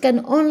Jesus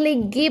can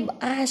only give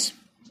us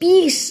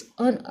peace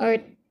on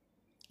earth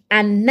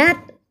and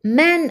not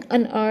man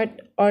on earth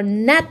or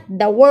not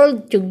the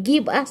world to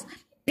give us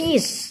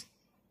peace,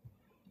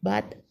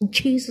 but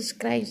Jesus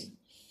Christ.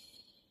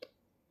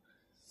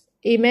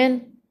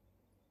 Amen.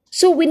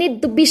 So we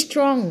need to be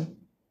strong.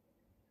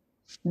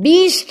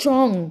 Be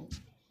strong.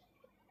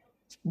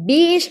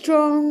 Be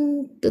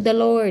strong to the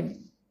Lord.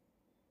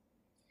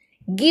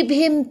 Give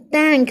him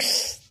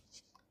thanks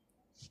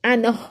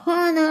and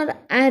honor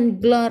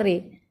and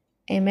glory.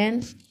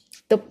 Amen.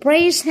 To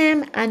praise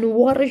him and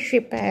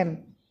worship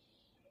him.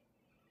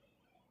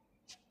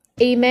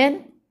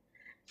 Amen.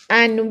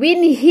 And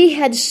when he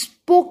had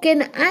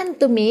spoken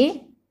unto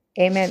me,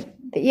 amen.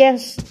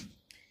 Yes.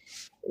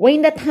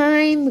 When the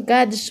time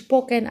God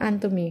spoken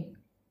unto me.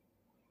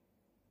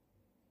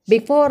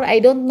 Before I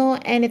don't know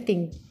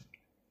anything.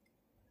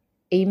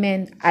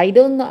 Amen. I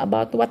don't know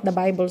about what the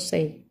Bible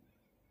say.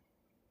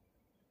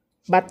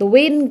 But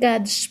when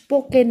God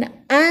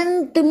spoken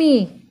unto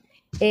me,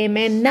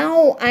 amen,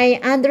 now I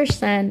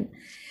understand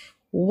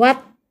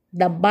what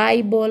the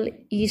Bible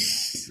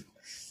is.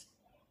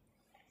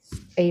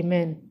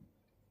 Amen.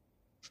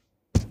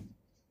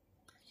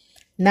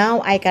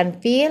 Now I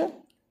can feel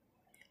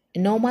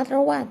no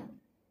matter what.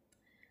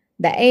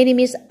 The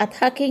enemy is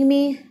attacking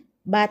me,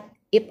 but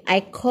if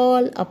I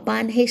call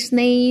upon his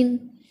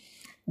name,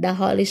 the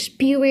Holy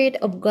Spirit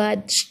of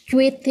God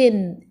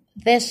strengthen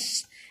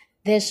this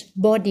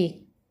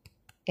body.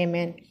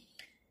 Amen.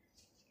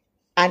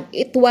 And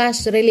it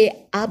was really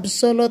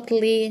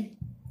absolutely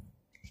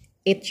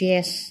it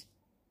yes.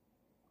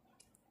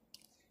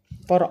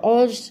 For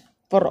all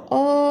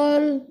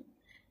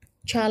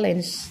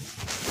challenge.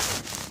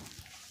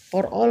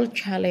 For all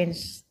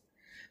challenge.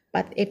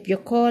 But if you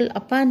call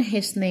upon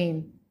his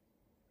name,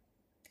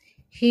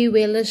 he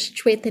will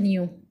strengthen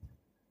you.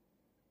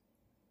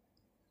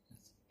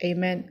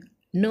 Amen.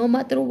 No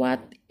matter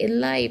what in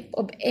life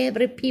of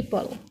every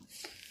people.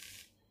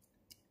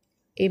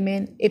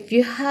 Amen. If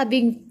you're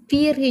having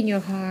fear in your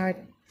heart,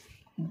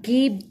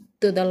 give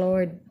to the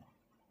Lord.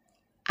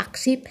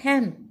 Accept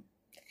him.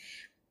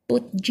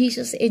 Put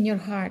Jesus in your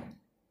heart.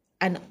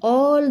 And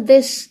all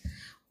this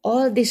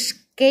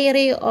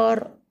scary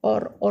or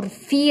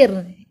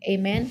fear,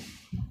 amen,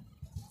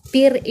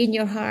 fear in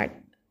your heart,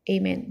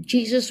 amen,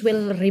 Jesus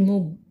will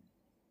remove,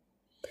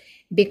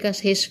 because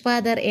his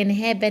Father in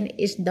heaven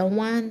is the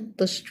one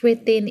to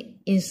strengthen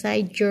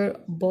inside your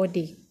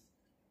body.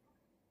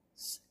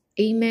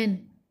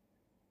 Amen.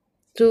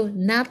 So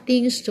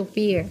nothing's to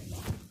fear.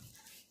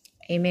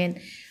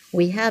 Amen.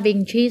 We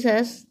having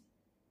Jesus,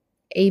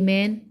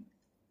 amen,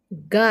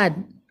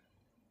 God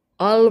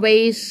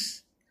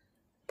always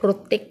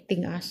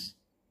protecting us.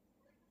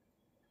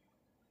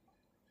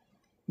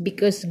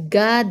 Because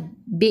God,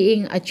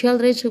 being a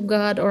child of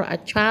God or a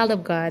child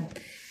of God,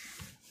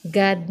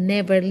 God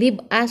never leave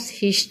us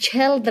his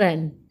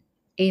children.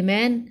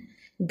 Amen.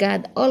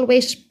 God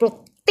always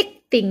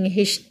protecting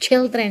his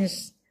children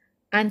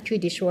unto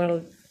this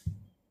world.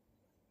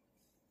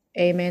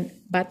 Amen.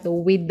 But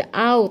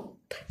without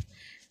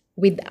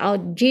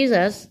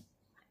Jesus,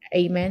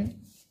 amen,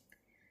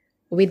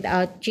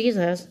 without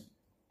Jesus,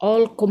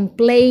 all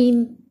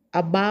complain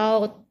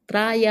about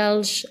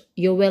trials,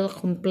 you will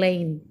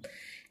complain.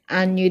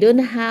 And you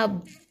don't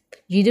have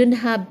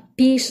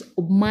peace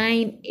of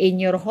mind in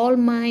your whole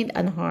mind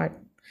and heart.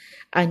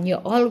 And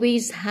you're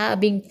always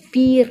having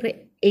fear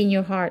in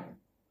your heart.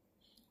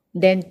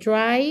 Then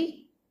try,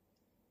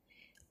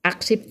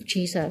 accept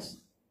Jesus.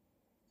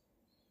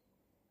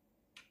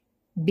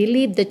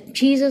 Believe that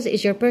Jesus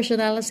is your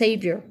personal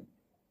Savior.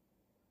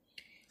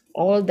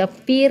 All the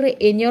fear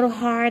in your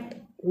heart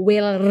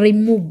will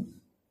remove.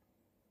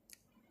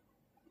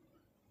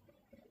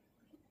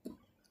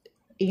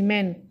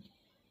 Amen.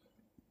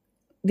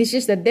 This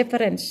is the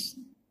difference.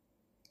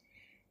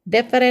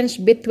 Difference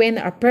between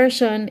a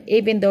person,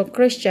 even though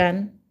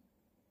Christian,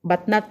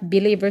 but not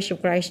believers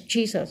of Christ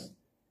Jesus.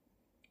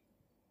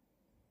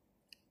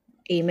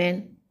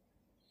 Amen.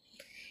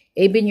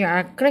 Even you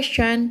are a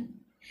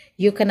Christian,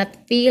 you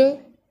cannot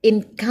feel,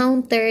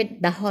 encountered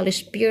the Holy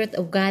Spirit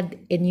of God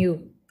in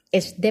you.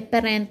 It's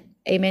different.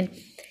 Amen.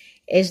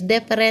 It's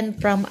different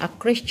from a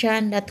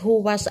Christian that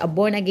who was a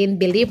born again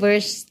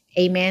believers.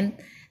 Amen.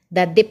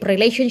 The deep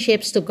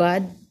relationships to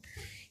God.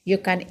 You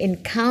can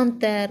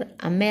encounter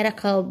a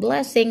miracle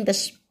blessing, the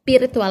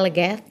spiritual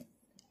gift.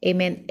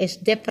 Amen. Is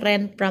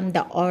different from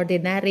the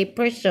ordinary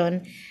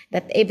person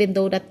that even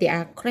though that they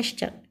are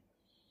Christian.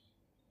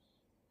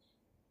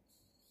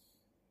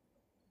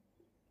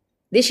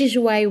 This is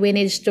why we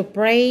need to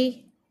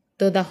pray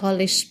to the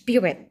Holy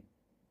Spirit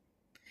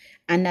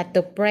and not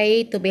to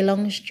pray to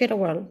belong to the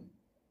world.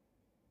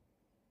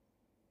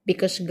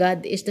 Because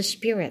God is the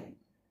Spirit.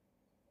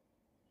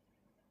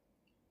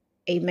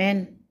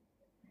 Amen.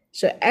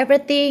 So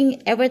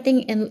everything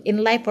in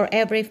life for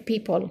every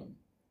people.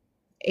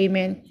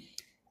 Amen.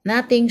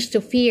 Nothing's to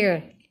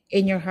fear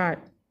in your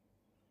heart.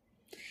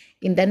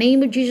 In the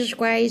name of Jesus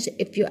Christ,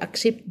 if you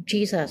accept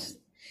Jesus,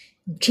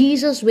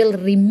 Jesus will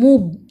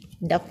remove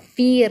the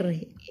fear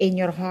in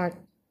your heart.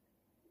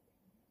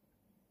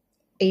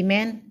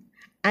 Amen.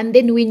 And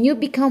then when you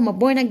become a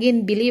born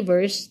again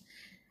believers,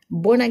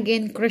 born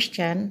again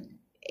Christian,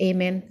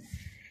 amen,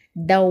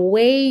 the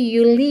way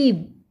you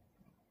live,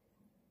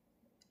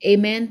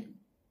 amen,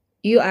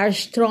 you are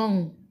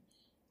strong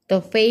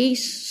to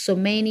face so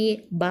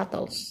many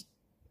battles.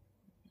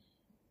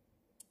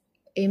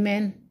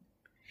 Amen.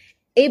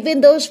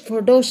 Even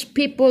for those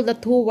people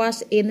that who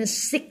was in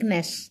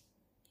sickness,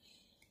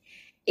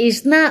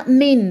 it's not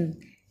mean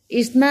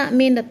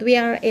that we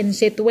are in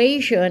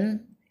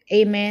situation,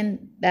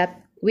 amen,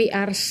 that we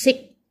are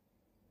sick.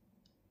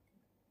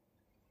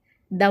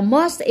 The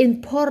most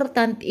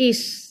important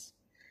is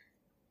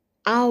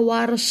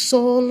our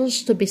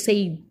souls to be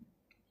saved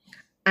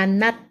and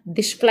not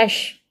this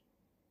flesh.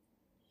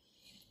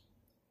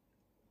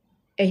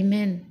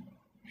 Amen.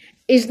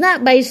 It's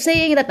not by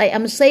saying that I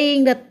am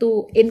saying that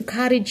to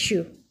encourage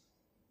you.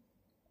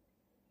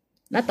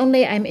 Not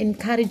only I'm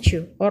encourage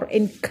you or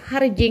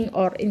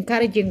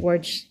encouraging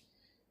words.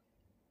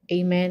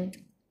 Amen.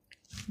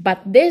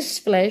 But this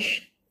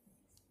flesh,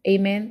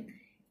 amen,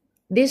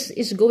 this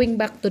is going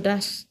back to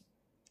dust.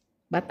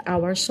 But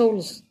our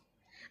souls,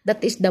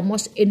 that is the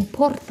most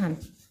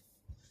important.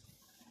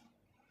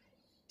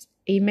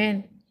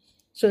 Amen.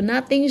 So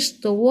nothing's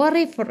to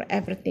worry for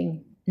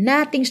everything.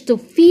 Nothing's to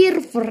fear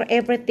for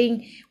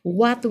everything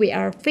what we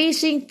are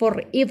facing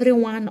for every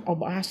one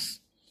of us.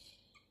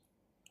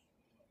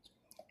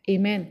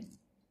 Amen.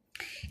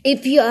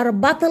 If you are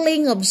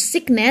battling of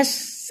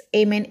sickness,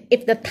 amen,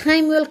 if the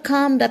time will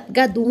come that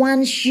God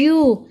wants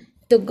you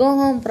to go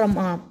home from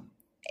up,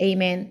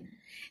 amen,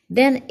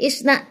 then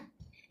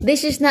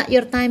this is not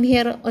your time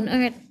here on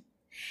earth.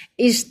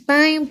 It's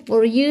time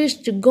for you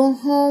to go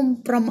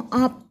home from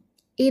up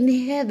in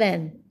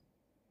heaven.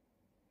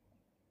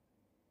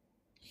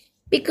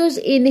 Because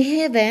in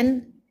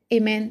heaven,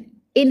 amen,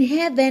 in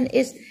heaven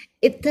is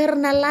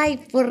eternal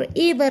life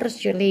forever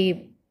to live.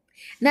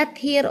 Not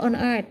here on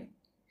earth.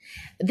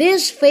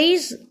 This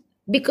phase,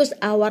 because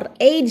our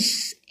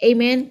age,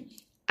 amen,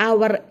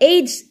 our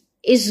age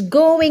is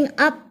going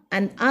up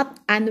and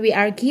we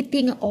are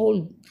getting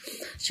old.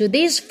 So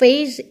this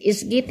phase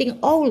is getting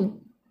old,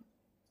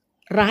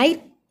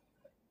 right?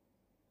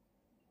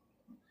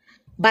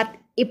 But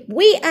if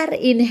we are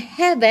in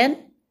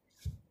heaven,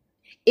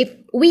 if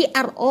we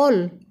are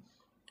all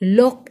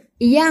look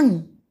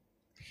young,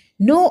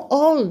 no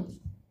old,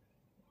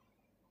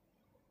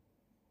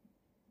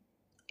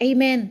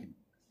 amen.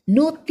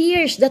 No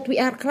tears that we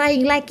are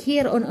crying like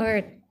here on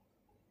earth.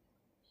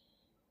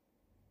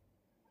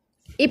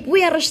 If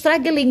we are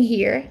struggling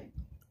here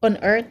on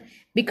earth,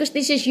 because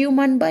this is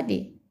human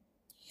body.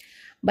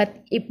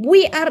 But if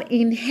we are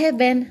in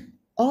heaven,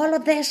 all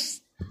of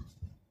this,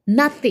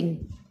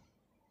 nothing.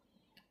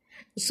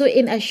 So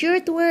in a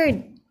short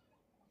word,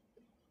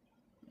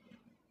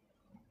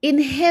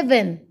 in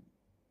heaven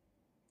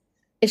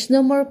is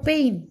no more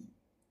pain,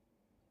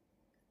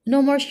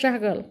 no more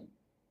struggle.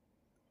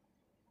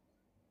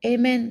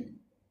 Amen.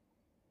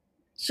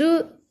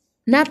 So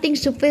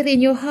nothing's to fear in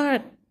your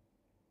heart.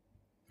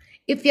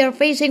 If you are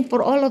facing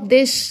for all of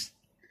this,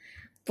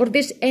 for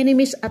these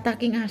enemies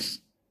attacking us.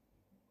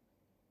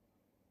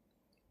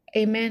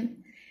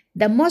 Amen.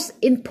 The most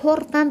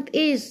important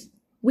is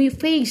we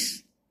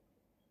face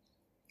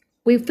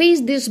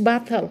this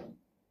battle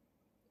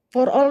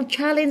for all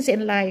challenge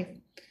in life,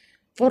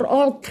 for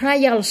all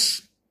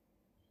trials.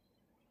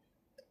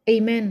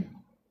 Amen.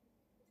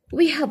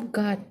 We have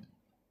God.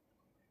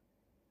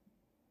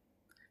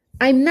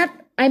 I'm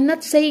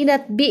not saying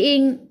that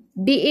being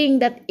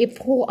that if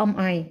who am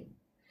I?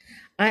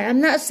 I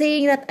am not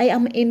saying that I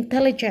am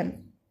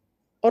intelligent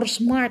or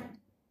smart.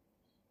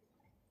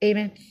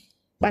 Amen.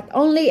 But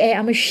only I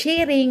am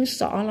sharing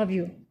to all of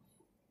you.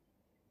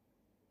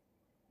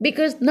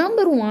 Because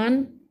number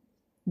one,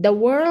 the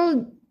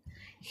world,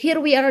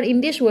 here we are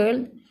in this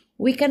world,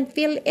 we can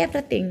feel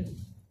everything.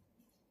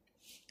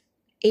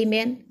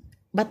 Amen.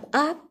 But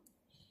up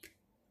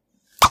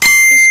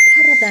is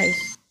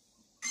paradise.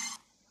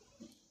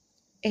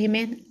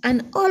 Amen.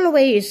 And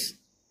always,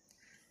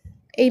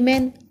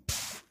 amen,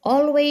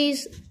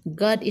 always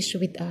God is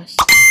with us.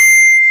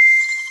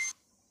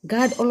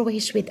 God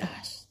always with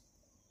us.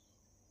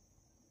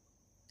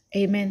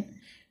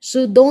 Amen.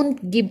 So don't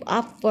give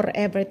up for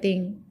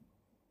everything.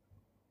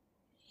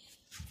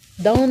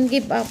 Don't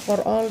give up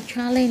for all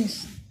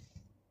challenge.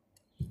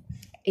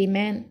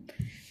 Amen.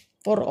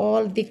 For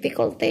all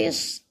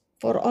difficulties,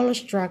 for all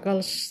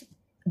struggles,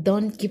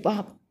 don't give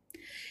up.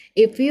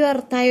 If you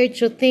are tired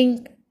to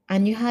think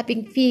and you're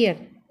having fear,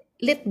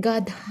 let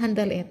God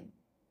handle it.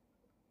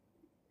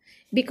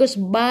 Because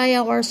by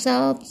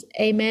ourselves,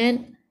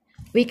 amen,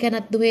 we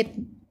cannot do it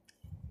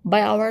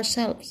by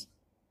ourselves.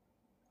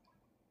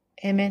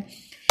 Amen.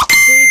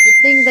 So if you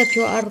think that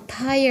you are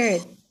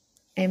tired,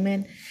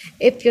 amen,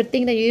 if you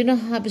think that you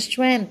don't have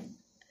strength,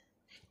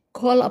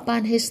 call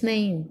upon His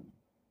name.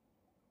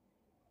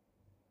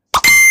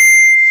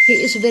 He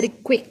is very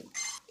quick.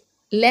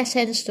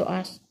 Listens to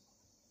us.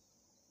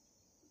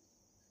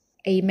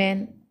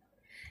 Amen.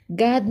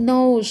 God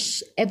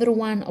knows every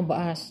one of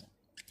us.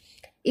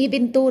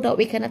 Even though that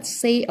we cannot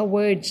say a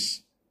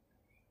words,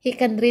 He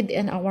can read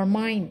in our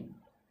mind.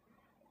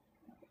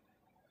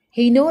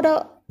 He know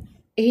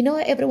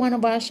every one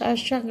of us are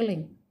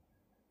struggling.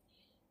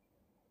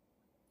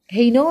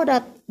 He know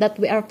that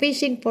we are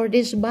facing for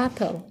this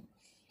battle.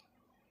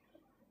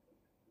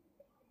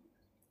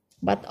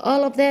 But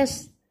all of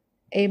this,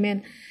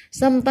 amen,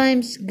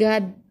 sometimes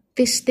God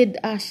tested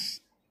us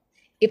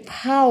if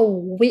how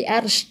we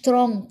are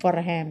strong for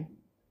Him.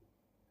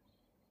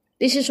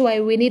 This is why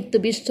we need to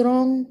be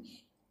strong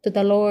to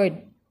the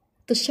Lord,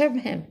 to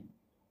serve Him,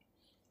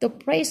 to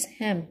praise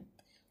Him,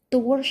 to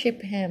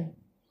worship Him.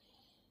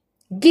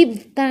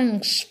 Give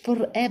thanks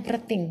for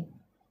everything.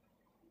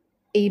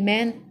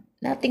 Amen.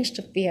 Nothing's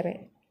to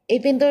fear.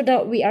 Even though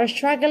that we are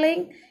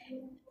struggling,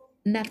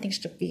 nothing's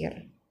to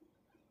fear.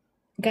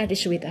 God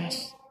is with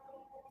us.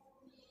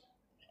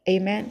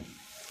 Amen.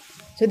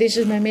 So this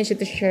is my message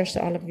to share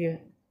to all of you.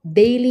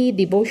 Daily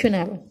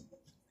devotional.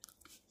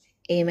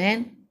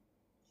 Amen.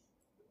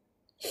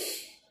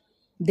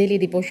 Daily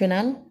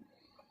devotional.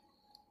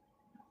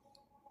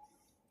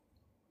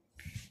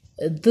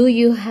 Do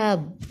you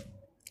have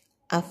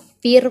a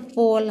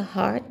fearful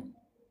heart?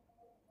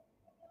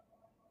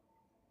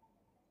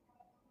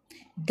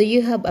 Do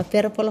you have a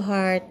fearful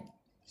heart?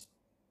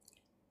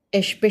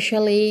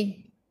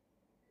 Especially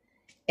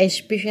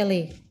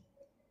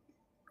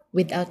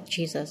without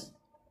Jesus.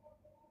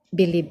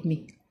 Believe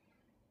me.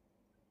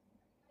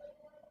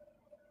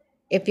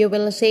 If you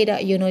will say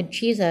that you know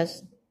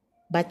Jesus,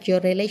 but your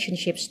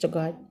relationships to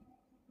God.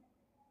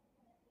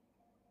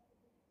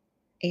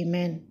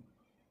 Amen.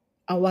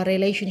 Our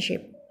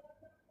relationship.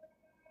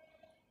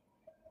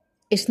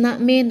 It's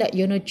not mean that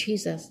you know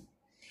Jesus.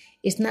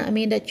 It's not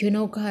mean that you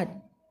know God.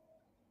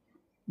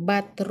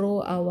 But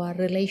through our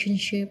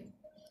relationship,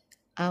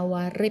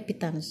 our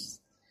repentance,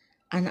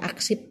 and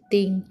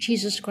accepting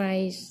Jesus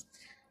Christ,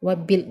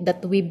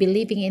 that we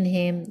believing in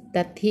Him,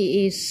 that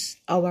He is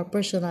our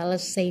personal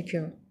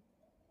Savior.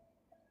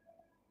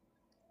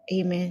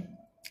 Amen.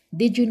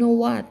 Did you know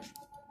what?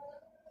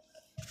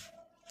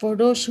 For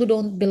those who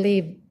don't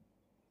believe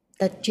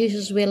that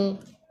Jesus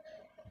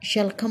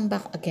shall come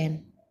back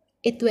again,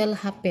 it will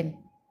happen.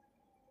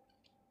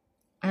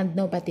 And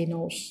nobody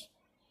knows.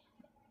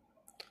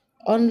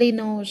 Only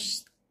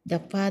knows the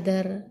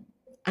Father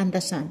and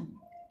the Son.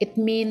 It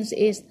means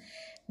is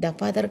the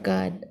Father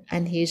God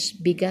and His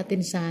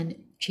begotten Son,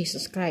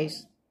 Jesus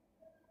Christ.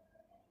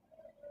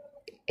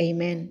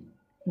 Amen.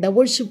 The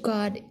words of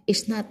God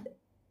is not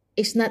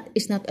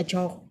a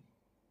joke.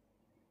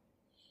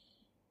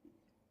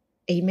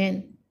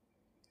 Amen.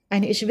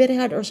 And it's very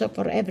hard also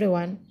for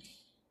everyone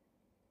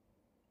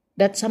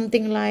that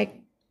something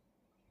like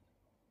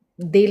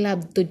they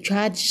love to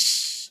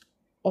judge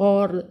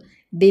or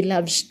they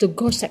love to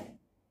gossip.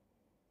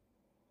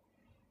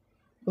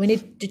 We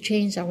need to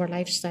change our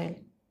lifestyle.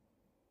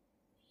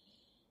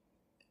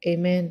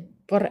 Amen.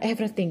 For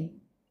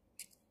everything.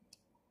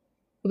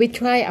 We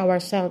try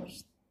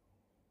ourselves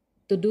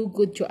to do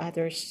good to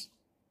others.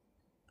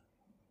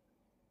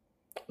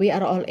 We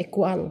are all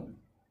equal.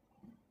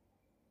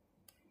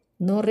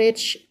 No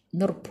rich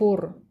nor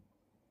poor.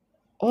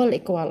 All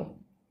equal.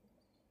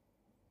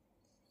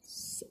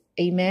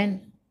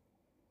 Amen.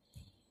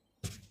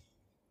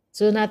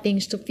 So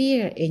nothing's to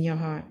fear in your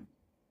heart.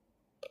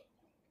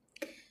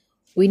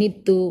 We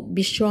need to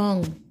be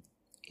strong.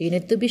 You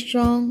need to be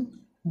strong,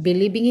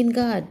 believing in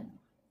God.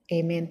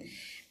 Amen.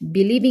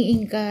 Believing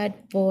in God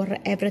for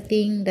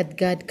everything that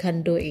God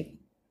can do it.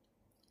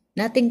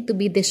 Nothing to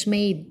be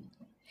dismayed.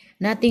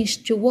 Nothing's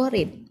to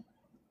worried.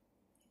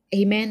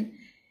 Amen.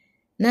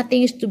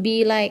 Nothing's to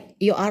be like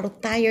you are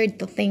tired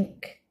to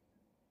think.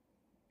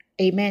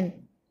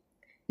 Amen.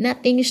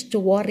 Nothing's to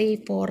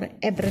worry for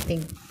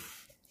everything.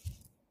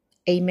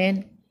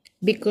 Amen.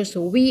 Because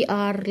we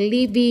are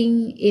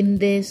living in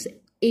this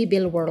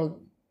evil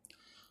world.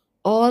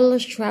 All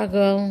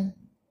struggle,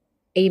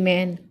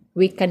 amen,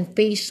 we can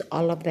face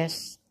all of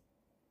this.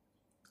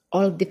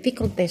 All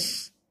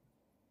difficulties,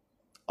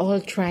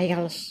 all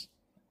trials.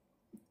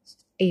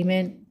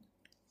 Amen.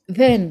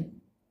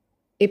 Then,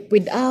 if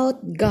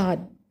without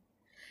God,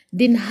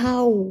 then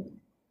how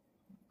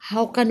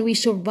can we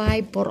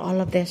survive for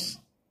all of this?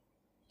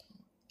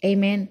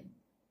 Amen.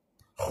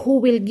 Who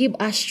will give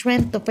us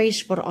strength to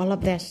face for all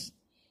of this?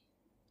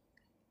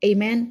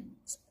 Amen.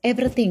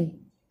 Everything.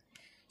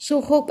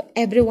 So hope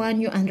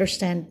everyone you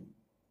understand.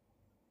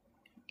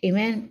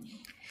 Amen.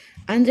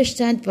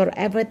 Understand for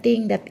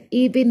everything that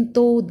even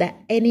though the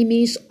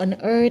enemies on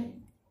earth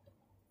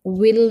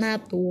will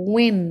not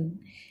win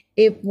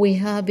if we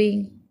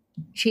having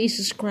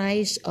Jesus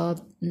Christ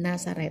of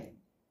Nazareth.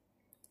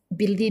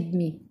 Believe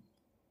me.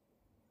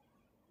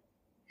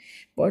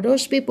 For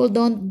those people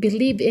don't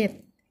believe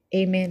it,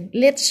 amen,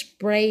 let's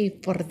pray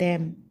for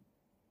them.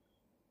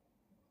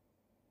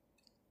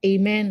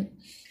 Amen.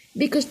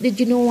 Because did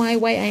you know why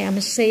I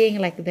am saying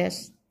like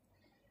this?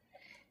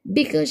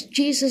 Because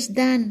Jesus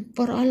done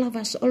for all of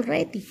us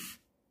already.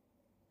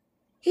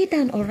 He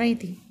done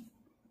already.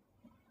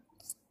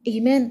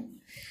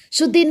 Amen.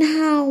 So then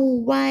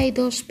why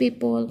those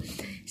people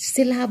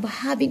still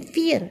having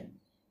fear?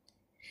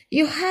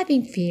 You're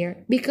having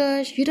fear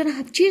because you don't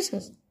have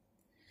Jesus.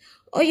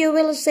 Or you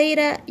will say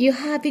that you're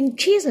having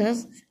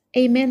Jesus,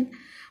 amen,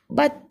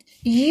 but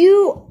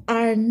you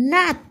are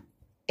not,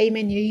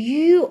 amen,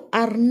 you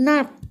are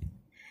not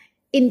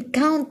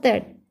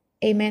encountered,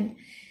 amen.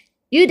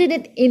 You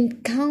didn't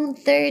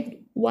encounter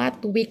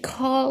what we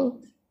call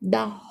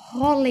the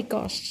Holy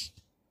Ghost.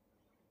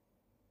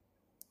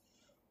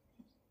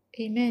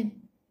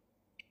 Amen.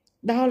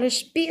 The Holy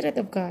Spirit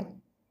of God.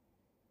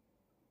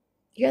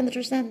 You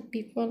understand,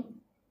 people?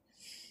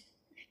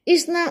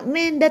 It's not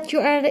mean that you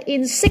are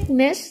in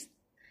sickness,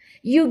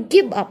 you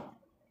give up.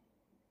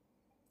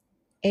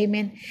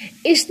 Amen.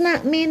 It's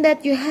not mean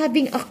that you're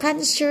having a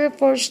cancer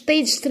for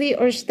stage 3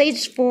 or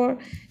stage 4,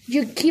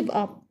 you give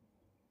up.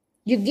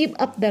 you give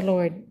up the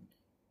Lord.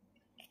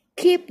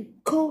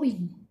 Keep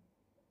going.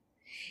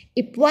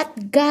 If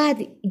what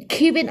God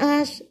given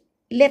us,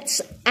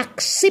 let's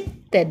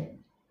accept it.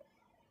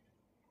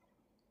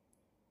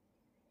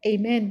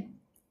 Amen.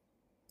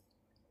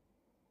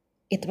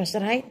 It was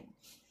right.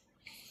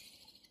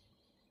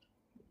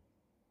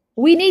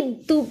 We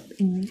need to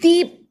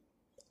deep,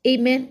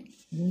 amen,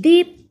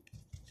 deep,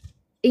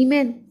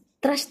 amen,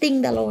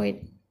 trusting the Lord.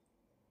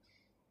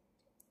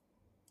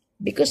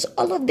 Because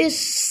all of these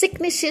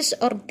sicknesses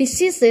or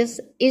diseases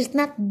is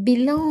not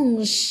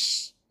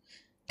belongs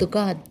to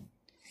God.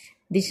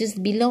 This is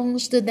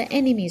belongs to the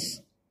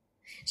enemies.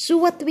 So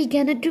what we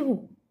gonna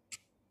do?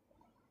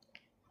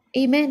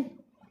 Amen.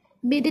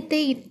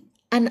 Meditate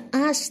and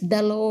ask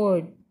the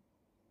Lord,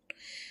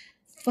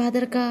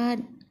 Father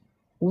God,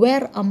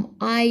 where am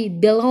I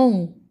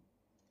belong?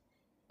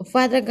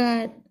 Father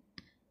God,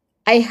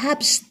 I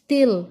have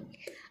still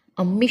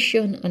a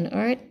mission on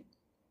earth.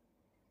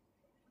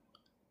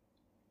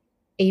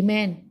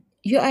 Amen.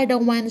 You are the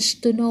ones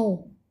to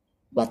know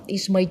what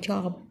is my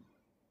job.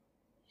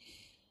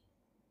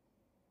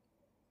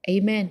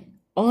 Amen.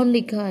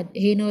 Only God,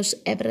 He knows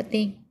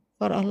everything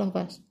for all of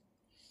us.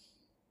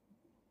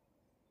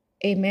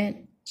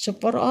 Amen. So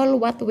for all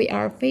what we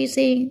are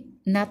facing,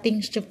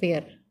 nothing's to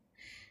fear.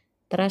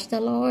 Trust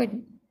the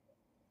Lord.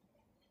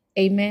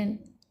 Amen.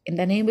 In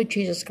the name of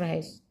Jesus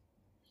Christ.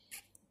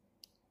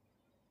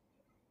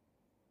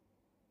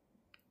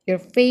 Your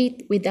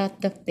faith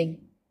without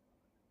doubting.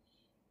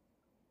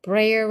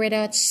 Prayer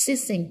without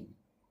ceasing.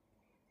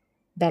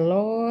 The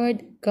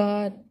Lord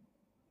God,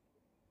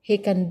 He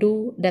can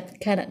do that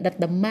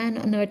the man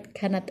on earth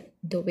cannot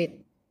do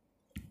it.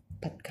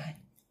 But God.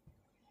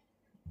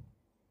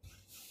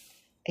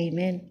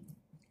 Amen.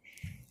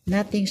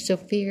 Nothing's to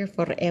fear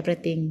for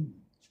everything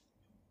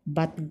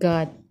but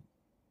God.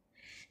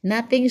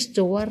 Nothing's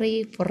to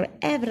worry for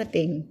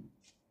everything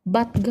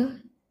but God.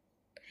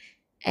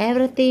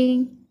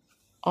 Everything,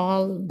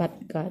 all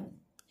but God.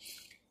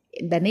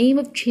 In the name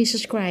of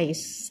Jesus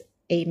Christ,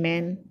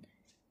 amen,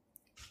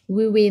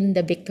 we win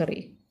the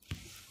victory.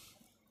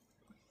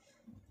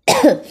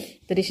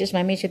 So this is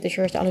my message to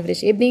share to all of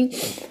this evening.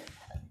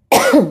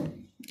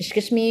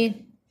 Excuse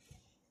me.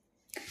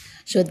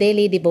 So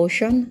daily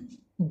devotion.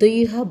 Do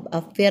you have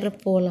a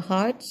fearful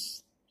heart?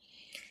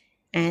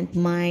 And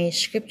my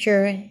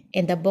scripture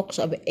in the books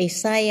of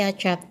Isaiah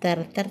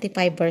chapter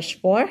 35 verse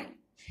 4.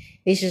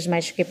 This is my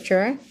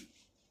scripture.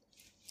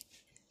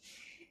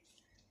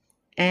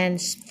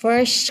 And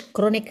First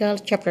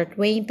Chronicles chapter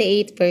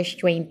 28 verse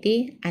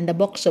 20. And the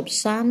books of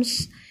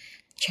Psalms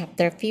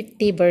chapter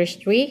 50 verse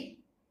 3.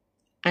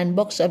 And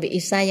books of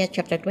Isaiah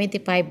chapter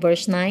 25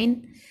 verse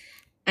 9.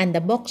 And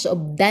the books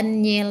of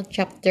Daniel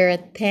chapter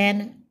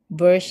 10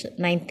 verse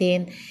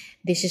 19.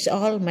 This is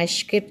all my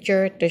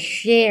scripture to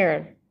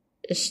share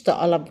to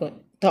all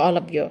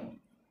of you.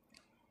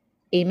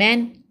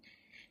 Amen.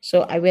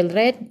 So I will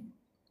read.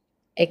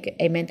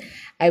 Amen.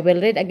 I will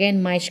read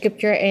again my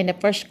scripture in the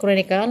First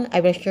Chronicle. I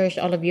will share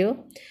to all of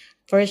you.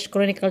 First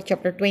Chronicle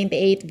chapter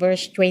 28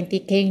 verse 20,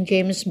 King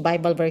James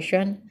Bible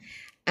version.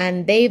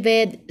 And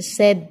David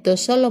said to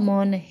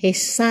Solomon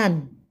his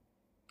son,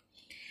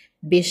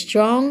 be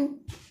strong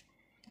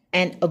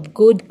and of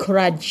good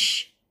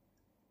courage,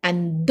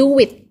 and do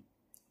it.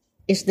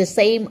 Is the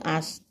same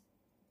as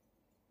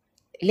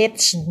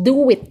let's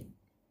do it.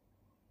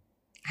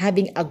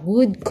 Having a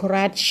good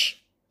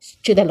courage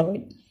to the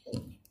Lord.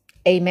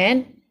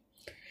 Amen.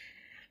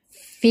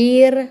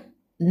 Fear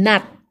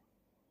not.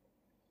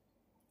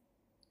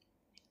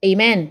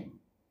 Amen.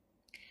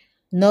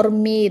 Nor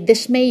be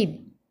dismayed.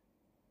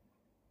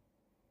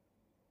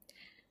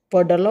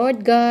 For the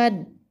Lord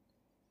God,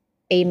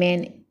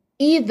 amen,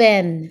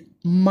 even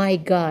my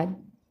God,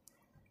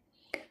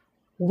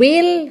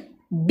 will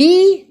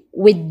be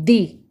with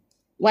thee.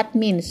 What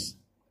means?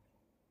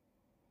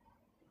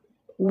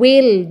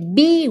 Will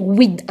be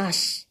with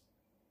us.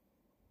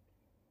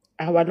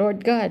 Our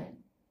Lord God.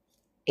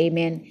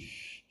 Amen.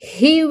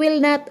 He will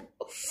not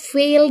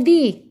fail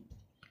thee.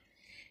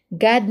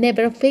 God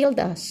never failed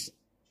us.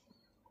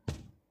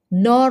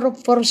 Nor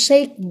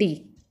forsake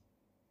thee.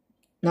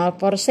 Nor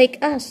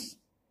forsake us.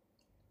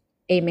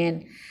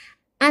 Amen.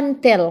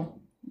 Until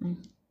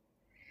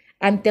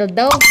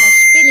thou hast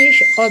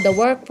finished all the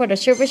work for the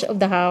service of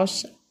the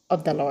house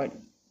of the Lord.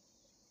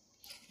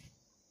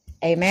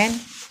 Amen.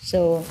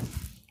 So,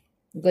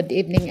 good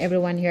evening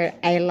everyone here.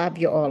 I love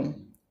you all.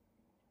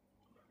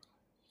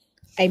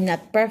 I'm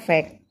not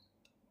perfect.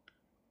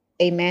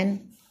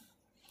 Amen.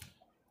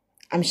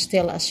 I'm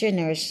still a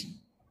sinner.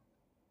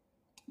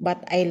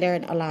 But I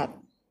learn a lot.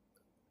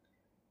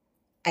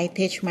 I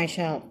teach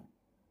myself.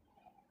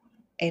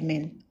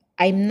 Amen.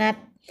 I'm not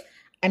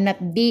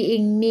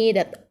being me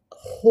that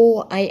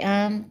who I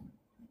am,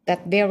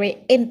 that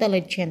very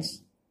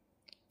intelligence.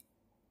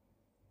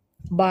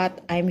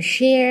 But I'm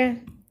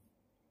share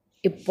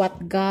if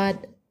what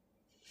God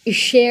is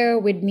share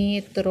with me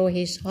through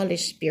His Holy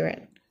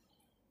Spirit.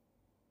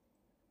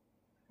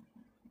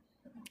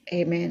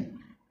 Amen.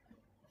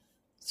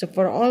 So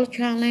for all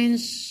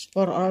challenge,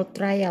 for all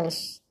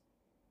trials,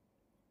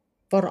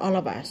 for all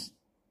of us,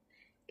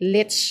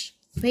 let's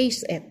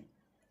face it,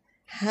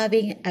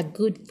 having a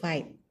good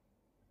fight.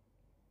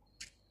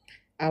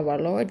 Our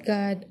Lord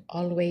God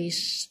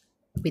always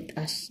with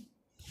us.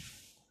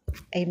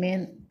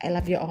 Amen. I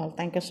love you all.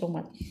 Thank you so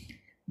much.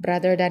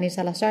 Brother Danny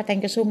Salazar,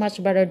 thank you so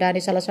much, Brother Danny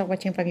Salazar,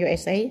 watching from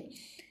USA.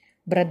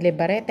 Bradley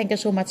Barret, thank you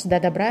so much,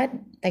 Dada Brad.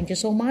 Thank you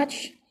so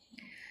much.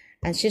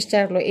 And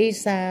Sister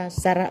Luisa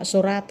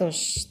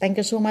Suratos, thank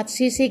you so much,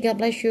 Sisi. God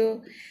bless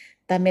you.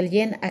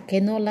 Tamilien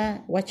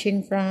Akenola,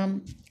 watching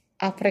from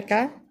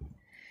Africa.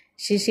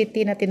 Sisi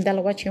Tina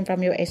Tindal, watching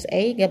from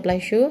USA. God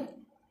bless you.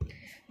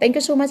 Thank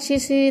you so much,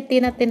 Sisi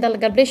Tina Tindal.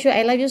 God bless you.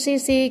 I love you,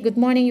 Sisi. Good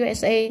morning,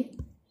 USA.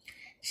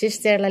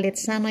 Sister Lalit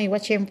Sanoy,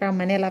 watching from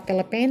Manila,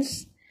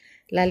 Philippines.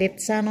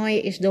 Lalit Sanoy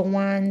is the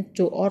one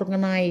to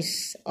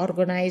organize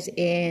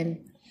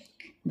in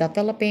the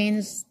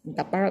Philippines,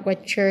 the Paraguay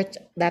Church,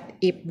 that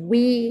if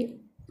we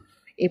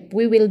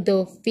will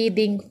do free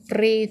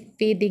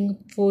feeding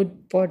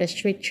food for the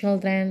street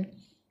children,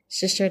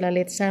 Sister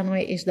Lalit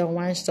Sanoy is the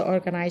ones to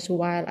organize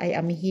while I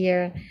am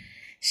here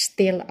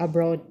still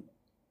abroad.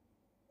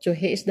 So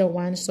he is the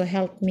ones to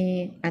help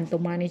me and to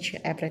manage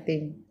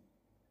everything.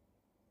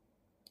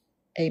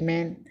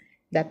 Amen.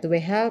 That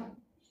we help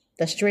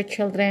the street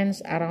children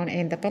around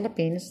in the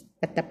Philippines,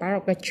 at the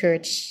Paraguay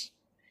Church,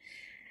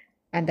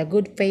 and the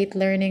Good Faith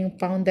Learning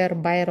founder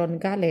Byron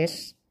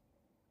Gales,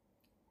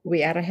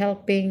 we are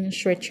helping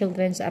street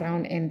children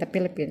around in the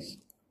Philippines.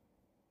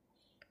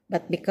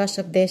 But because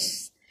of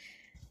this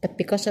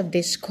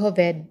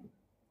COVID,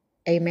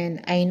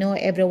 amen, I know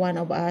every one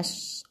of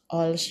us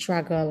all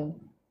struggle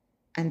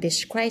and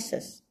this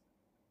crisis.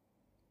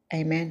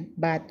 Amen.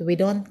 But we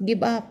don't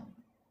give up.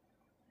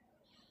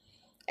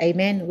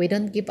 Amen. We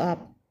don't give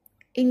up.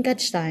 In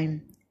God's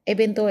time,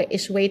 even though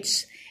it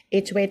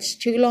waits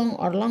too long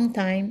or long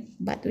time,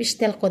 but we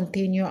still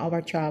continue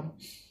our job.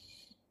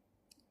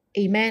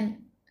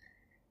 Amen.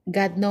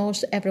 God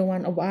knows every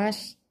one of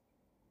us.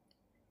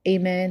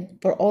 Amen.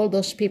 For all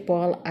those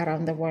people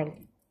around the world.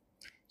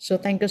 So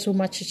thank you so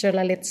much, Sister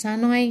Lalit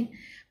Sanoy,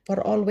 for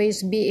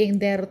always being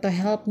there to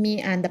help me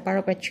and the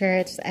Paraguay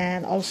Church,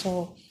 and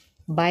also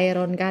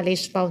Byron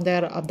Gales,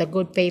 founder of the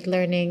Good Faith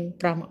Learning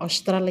from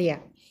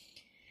Australia.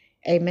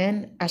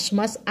 Amen. As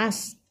much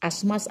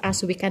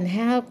as we can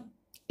help,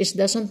 it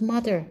doesn't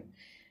matter.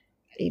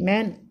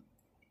 Amen.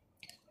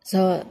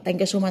 So thank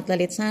you so much,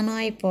 Lalit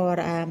Sanoy, for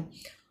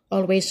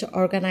always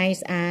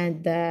organize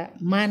and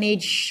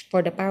manage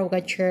for the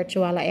Paraguay Church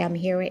while I am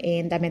here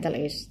in the Middle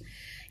East.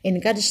 In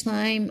God's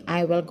time,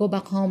 I will go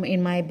back home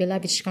in my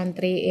beloved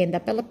country in the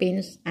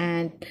Philippines,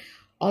 and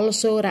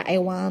also that I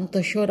want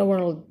to show the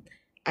world.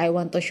 I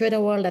want to show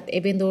the world that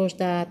even though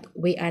that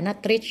we are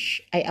not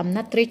rich, I am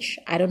not rich,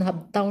 I don't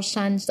have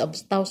thousands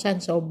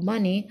of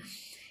money,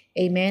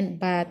 amen,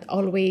 but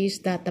always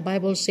that the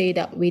Bible say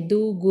that we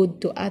do good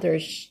to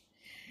others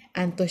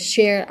and to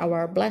share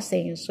our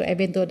blessings. So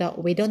even though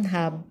that we don't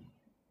have,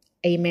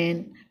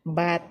 amen,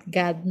 but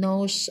God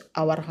knows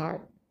our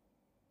heart.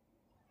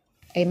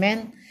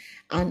 Amen.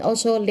 And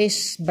also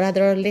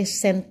Brother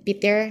St.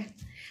 Peter,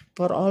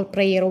 for all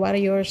prayer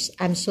warriors,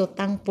 I'm so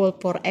thankful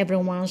for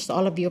everyone, so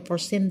all of you, for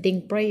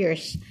sending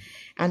prayers.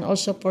 And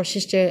also for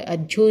Sister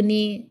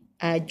Juni's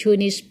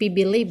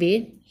PB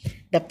Levy,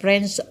 the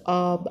friends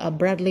of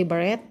Bradley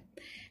Barrett,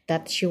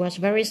 that she was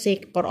very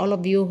sick. For all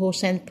of you who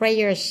sent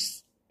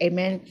prayers,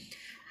 amen.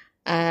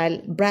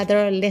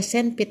 Brother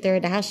St. Peter,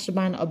 the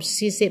husband of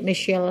Sisi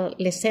Michelle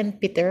St.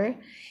 Peter,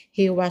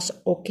 he was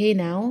okay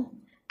now.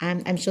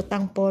 And I'm so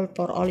thankful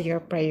for all your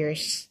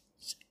prayers.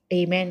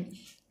 Amen.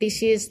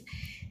 This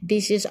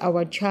is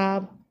our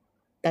job,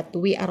 that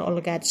we are all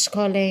God's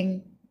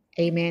calling.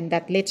 Amen.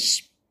 That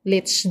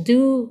let's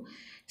do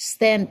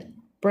send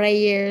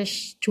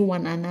prayers to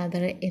one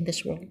another in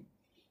this world.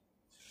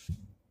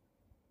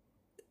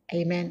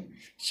 Amen.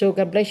 So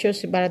God bless you,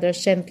 Brother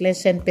St.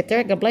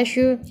 Peter. God bless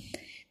you,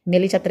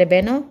 Melissa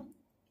Trebeno.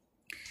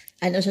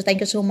 And also thank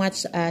you so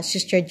much,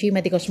 Sister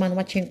Jima de Guzman,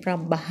 watching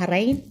from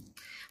Bahrain.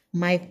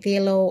 My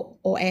fellow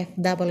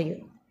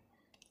OFW,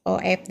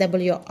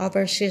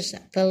 overseas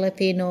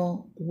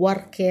Filipino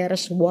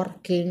workers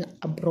working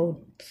abroad.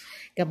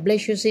 God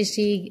bless you,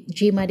 Sisi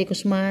Jima de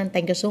Guzman.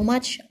 Thank you so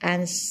much.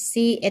 And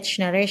C.H.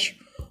 Naresh,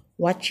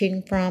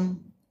 watching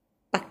from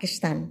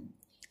Pakistan.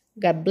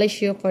 God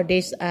bless you for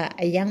this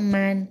a young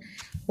man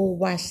who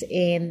was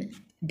in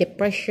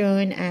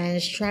depression and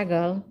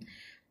struggle.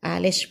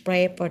 Let's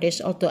pray for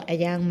this also a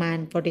young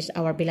man, for this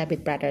our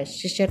beloved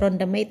brothers. Sister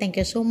Rhonda May, thank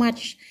you so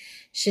much.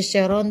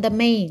 Sister Rhonda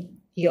May,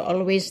 you're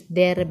always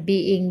there,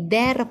 being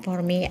there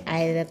for me.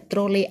 I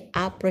truly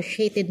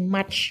appreciate it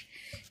much.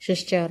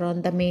 Sister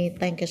Rhonda May,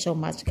 thank you so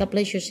much. God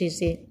bless you,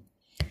 Sisi.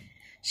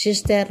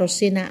 Sister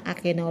Rosina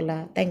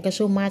Akinola, thank you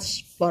so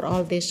much for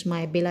all this,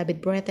 my beloved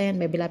brethren,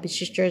 my beloved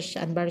sisters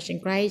and brothers in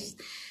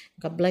Christ.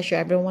 God bless you,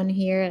 everyone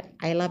here.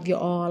 I love you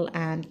all,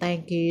 and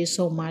thank you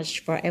so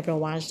much for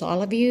everyone. So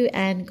all of you,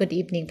 and good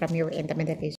evening from here in the Middle East.